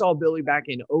going. I saw Billy back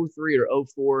in 2003 or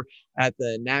 2004 at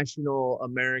the National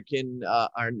American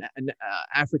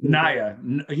African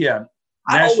NAIA. Yeah.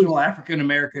 National African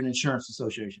American Insurance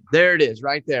Association. There it is,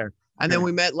 right there. And then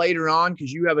we met later on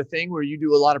because you have a thing where you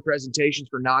do a lot of presentations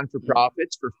for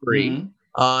non-for-profits for free.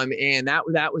 And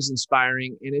that was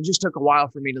inspiring. And it just took a while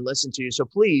for me to listen to you. So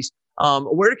please,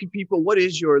 where can people, what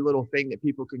is your little thing that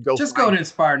people can go? Just go to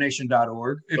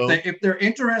inspirenation.org. If they're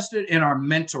interested in our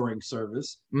mentoring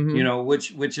service, you know,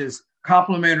 which is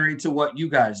complementary to what you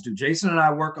guys do. Jason and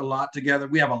I work a lot together.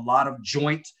 We have a lot of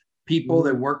joint people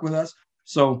that work with us.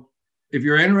 So if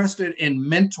you're interested in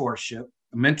mentorship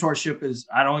is,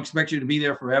 I don't expect you to be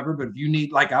there forever, but if you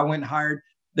need, like I went and hired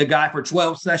the guy for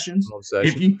 12 sessions.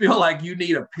 If you feel like you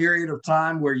need a period of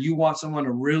time where you want someone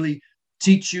to really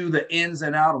teach you the ins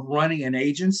and out of running an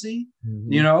agency,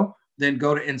 you know, then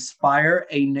go to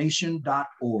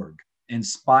inspireanation.org,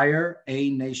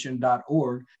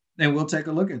 inspireanation.org, and we'll take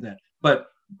a look at that. But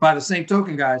by the same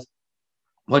token, guys,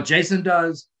 what Jason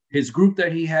does, his group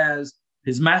that he has,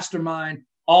 his mastermind,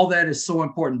 all that is so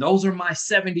important. Those are my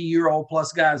 70-year-old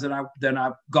plus guys that I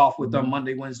golf with on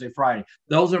Monday, Wednesday, Friday.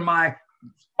 Those are my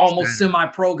almost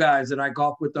semi-pro guys that I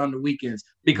golf with on the weekends,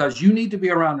 because you need to be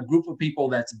around a group of people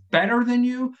that's better than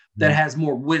you, that has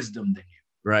more wisdom than you.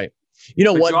 Right. You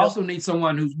know But what? you also need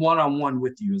someone who's one-on-one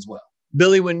with you as well.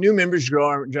 Billy, when new members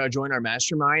join our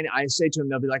mastermind, I say to them,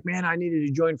 they'll be like, man, I needed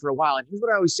to join for a while. And here's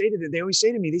what I always say to them. They always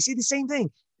say to me, they say the same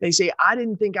thing. They say, I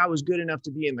didn't think I was good enough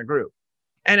to be in the group.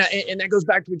 And that goes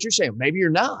back to what you're saying. Maybe you're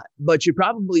not, but you're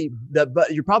probably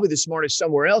the smartest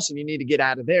somewhere else, and you need to get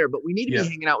out of there. But we need to be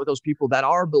hanging out with those people that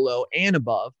are below and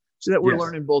above, so that we're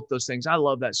learning both those things. I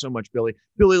love that so much, Billy.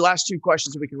 Billy, last two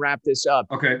questions so we can wrap this up.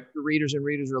 Okay. For readers and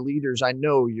readers are leaders. I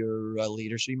know you're a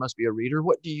leader, so you must be a reader.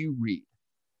 What do you read?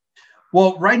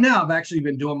 Well, right now I've actually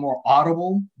been doing more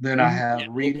Audible than I have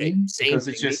reading because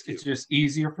it's just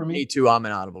easier for me. Me too. I'm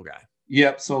an Audible guy.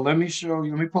 Yep. So let me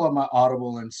pull up my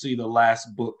Audible and see the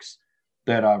last books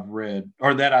that I've read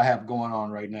or that I have going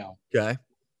on right now. Okay.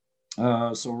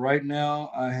 So right now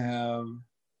I have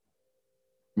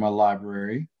my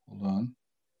library. Hold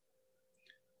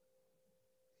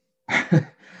on.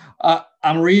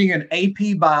 I'm reading an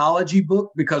AP biology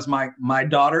book because my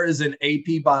daughter is in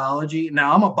AP biology.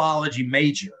 Now I'm a biology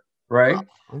major, right?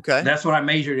 Oh, okay. That's what I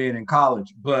majored in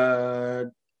college. But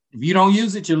if you don't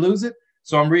use it, you lose it.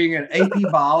 So I'm reading an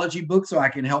AP biology book so I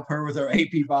can help her with her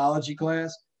AP biology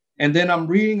class. And then I'm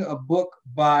reading a book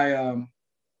by,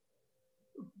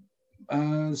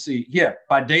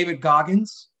 by David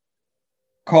Goggins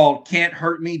called Can't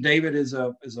Hurt Me. David is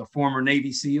a former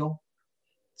Navy SEAL.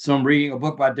 So I'm reading a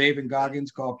book by David Goggins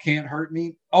called Can't Hurt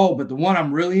Me. Oh, but the one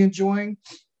I'm really enjoying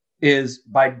is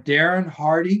by Darren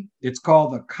Hardy. It's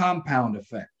called The Compound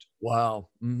Effect. Wow.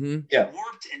 Mm-hmm. Yeah.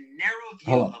 Warped and narrow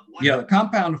view of what The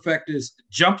Compound Effect is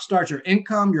jumpstart your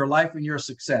income, your life, and your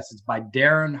success. It's by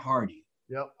Darren Hardy.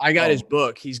 Yep. I got his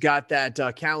book. He's got that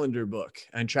calendar book.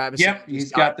 And Travis. Yep,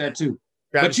 he's got that too.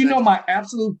 Travis, but you know my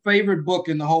absolute favorite book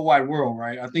in the whole wide world,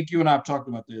 right? I think you and I have talked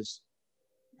about this.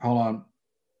 Hold on.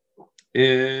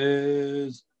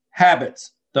 Is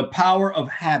Habits, The Power of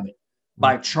Habit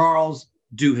by Charles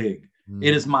Duhigg.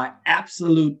 It is my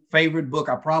absolute favorite book.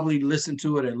 I probably listen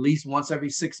to it at least once every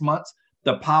 6 months.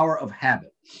 The Power of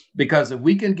Habit. Because if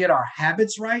we can get our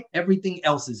habits right, everything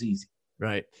else is easy.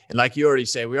 Right. And like you already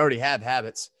say, we already have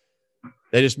habits.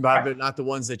 They just might not the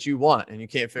ones that you want, and you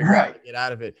can't figure out how to get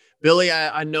out of it. Billy,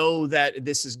 I know that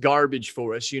this is garbage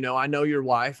for us. You know, I know your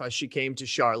wife. She came to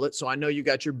Charlotte, so I know you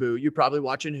got your boo. You're probably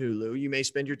watching Hulu. You may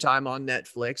spend your time on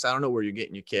Netflix. I don't know where you're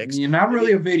getting your kicks. You're not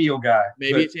really a video guy.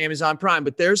 Maybe it's Amazon Prime,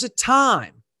 but there's a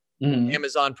time,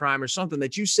 Amazon Prime or something,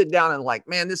 that you sit down and like,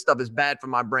 man, this stuff is bad for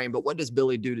my brain. But what does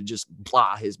Billy do to just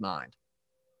blah his mind?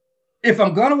 If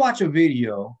I'm going to watch a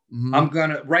video,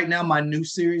 right now, my new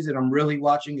series that I'm really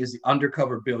watching is The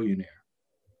Undercover Billionaire.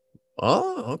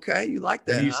 Oh, okay. You like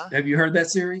that, Have you heard that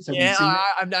series? Have you seen it?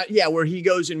 I'm not. Yeah, where he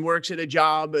goes and works at a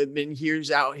job and then hears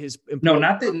out his employee.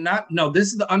 This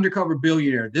is The Undercover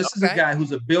Billionaire. This is a guy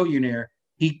who's a billionaire.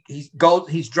 He's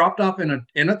dropped off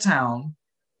in a town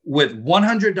with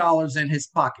 $100 in his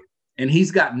pocket, and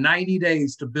he's got 90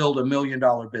 days to build $1 million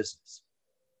business.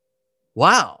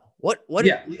 Wow. What?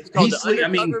 Yeah, it's called the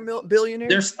Undercover Billionaire.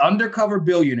 There's Undercover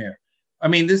Billionaire. I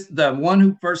mean, the one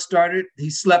who first started. He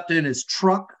slept in his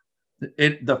truck.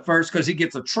 Because he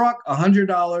gets a truck,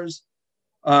 $100,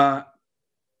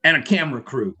 and a camera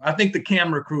crew. I think the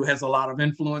camera crew has a lot of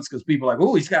influence because people are like,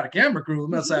 oh, he's got a camera crew. He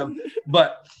must have,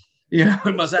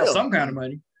 it must have some kind of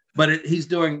money. But he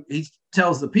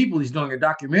tells the people he's doing a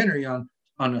documentary on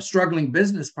a struggling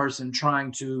business person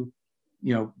trying to,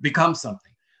 become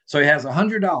something. So he has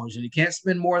 $100, and he can't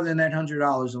spend more than that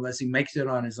 $100 unless he makes it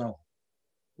on his own.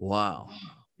 Wow.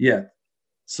 Yeah.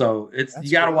 So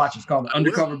you got to watch. It's called The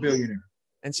Undercover Billionaire.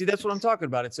 And see, that's what I'm talking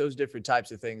about. It's those different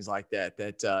types of things like that.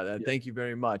 Thank you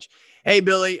very much. Hey,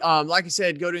 Billy, like I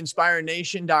said, go to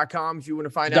inspirenation.com if you want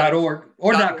to find out. .org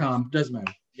or .com. Doesn't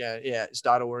matter. Yeah, it's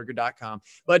 .org or .com.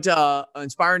 But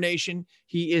Inspire Nation,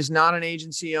 he is not an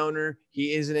agency owner.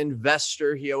 He is an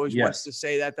investor. He always wants to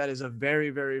say that. That is a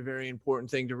very, very, very important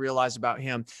thing to realize about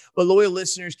him. But loyal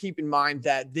listeners, keep in mind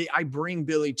that I bring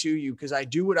Billy to you because I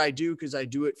do what I do because I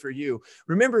do it for you.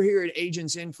 Remember, here at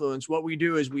Agents Influence, what we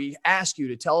do is we ask you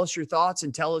to tell us your thoughts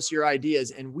and tell us your ideas,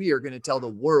 and we are going to tell the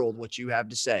world what you have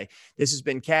to say. This has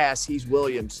been Cass. He's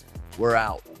Williams. We're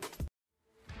out.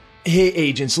 Hey,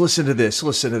 agents, listen to this.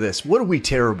 What are we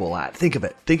terrible at? Think of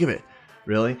it.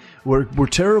 Really? We're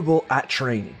terrible at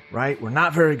training, right? We're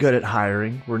not very good at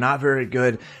hiring. We're not very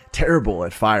good, terrible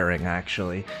at firing,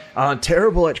 actually.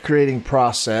 Terrible at creating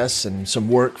process and some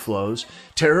workflows.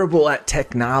 Terrible at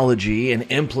technology and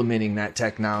implementing that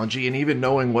technology and even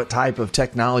knowing what type of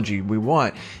technology we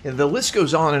want. And the list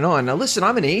goes on and on. Now, listen,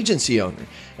 I'm an agency owner,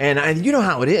 and you know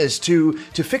how it is to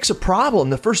fix a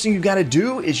problem. The first thing you got to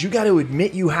do is you got to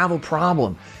admit you have a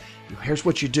problem. Here's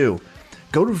what you do.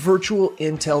 Go to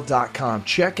virtualintel.com.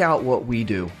 Check out what we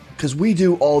do, because we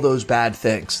do all those bad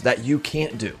things that you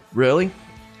can't do. Really?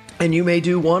 And you may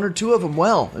do one or two of them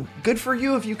well. And good for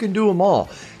you if you can do them all.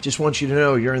 Just want you to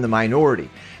know you're in the minority.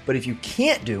 But if you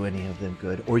can't do any of them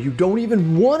good, or you don't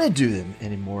even want to do them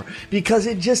anymore because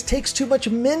it just takes too much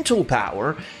mental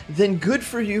power, then good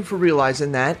for you for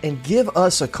realizing that, and give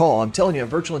us a call. I'm telling you,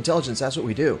 Virtual Intelligence, that's what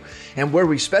we do. And where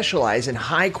we specialize in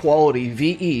high quality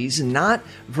VEs, not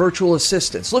virtual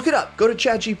assistants. Look it up. Go to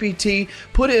ChatGPT,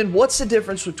 put in what's the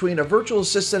difference between a virtual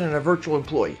assistant and a virtual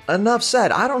employee. Enough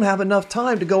said. I don't have enough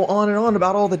time to go on and on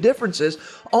about all the differences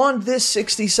on this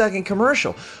 60-second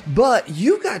commercial. But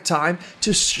you got time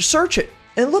to search it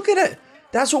and look at it.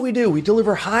 That's what we do. We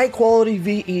deliver high quality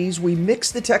VEs. We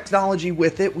mix the technology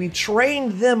with it. We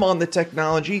train them on the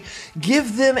technology,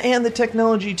 give them and the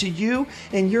technology to you,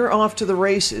 and you're off to the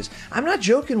races. I'm not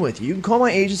joking with you. You can call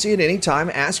my agency at any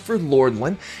time, ask for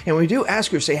Lordland, and when we do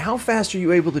ask her, say, how fast are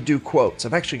you able to do quotes?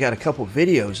 I've actually got a couple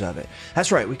videos of it.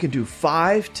 That's right. We can do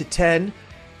 5 to 10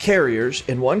 carriers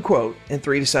in one quote in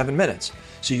 3 to 7 minutes.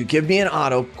 So you give me an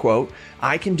auto quote,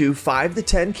 I can do 5 to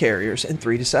 10 carriers in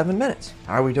 3 to 7 minutes.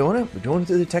 How are we doing it? We're doing it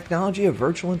through the technology of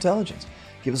virtual intelligence.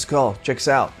 Give us a call. Check us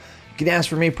out. You can ask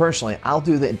for me personally. I'll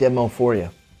do the demo for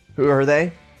you. Who are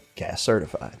they? CAS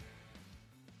certified.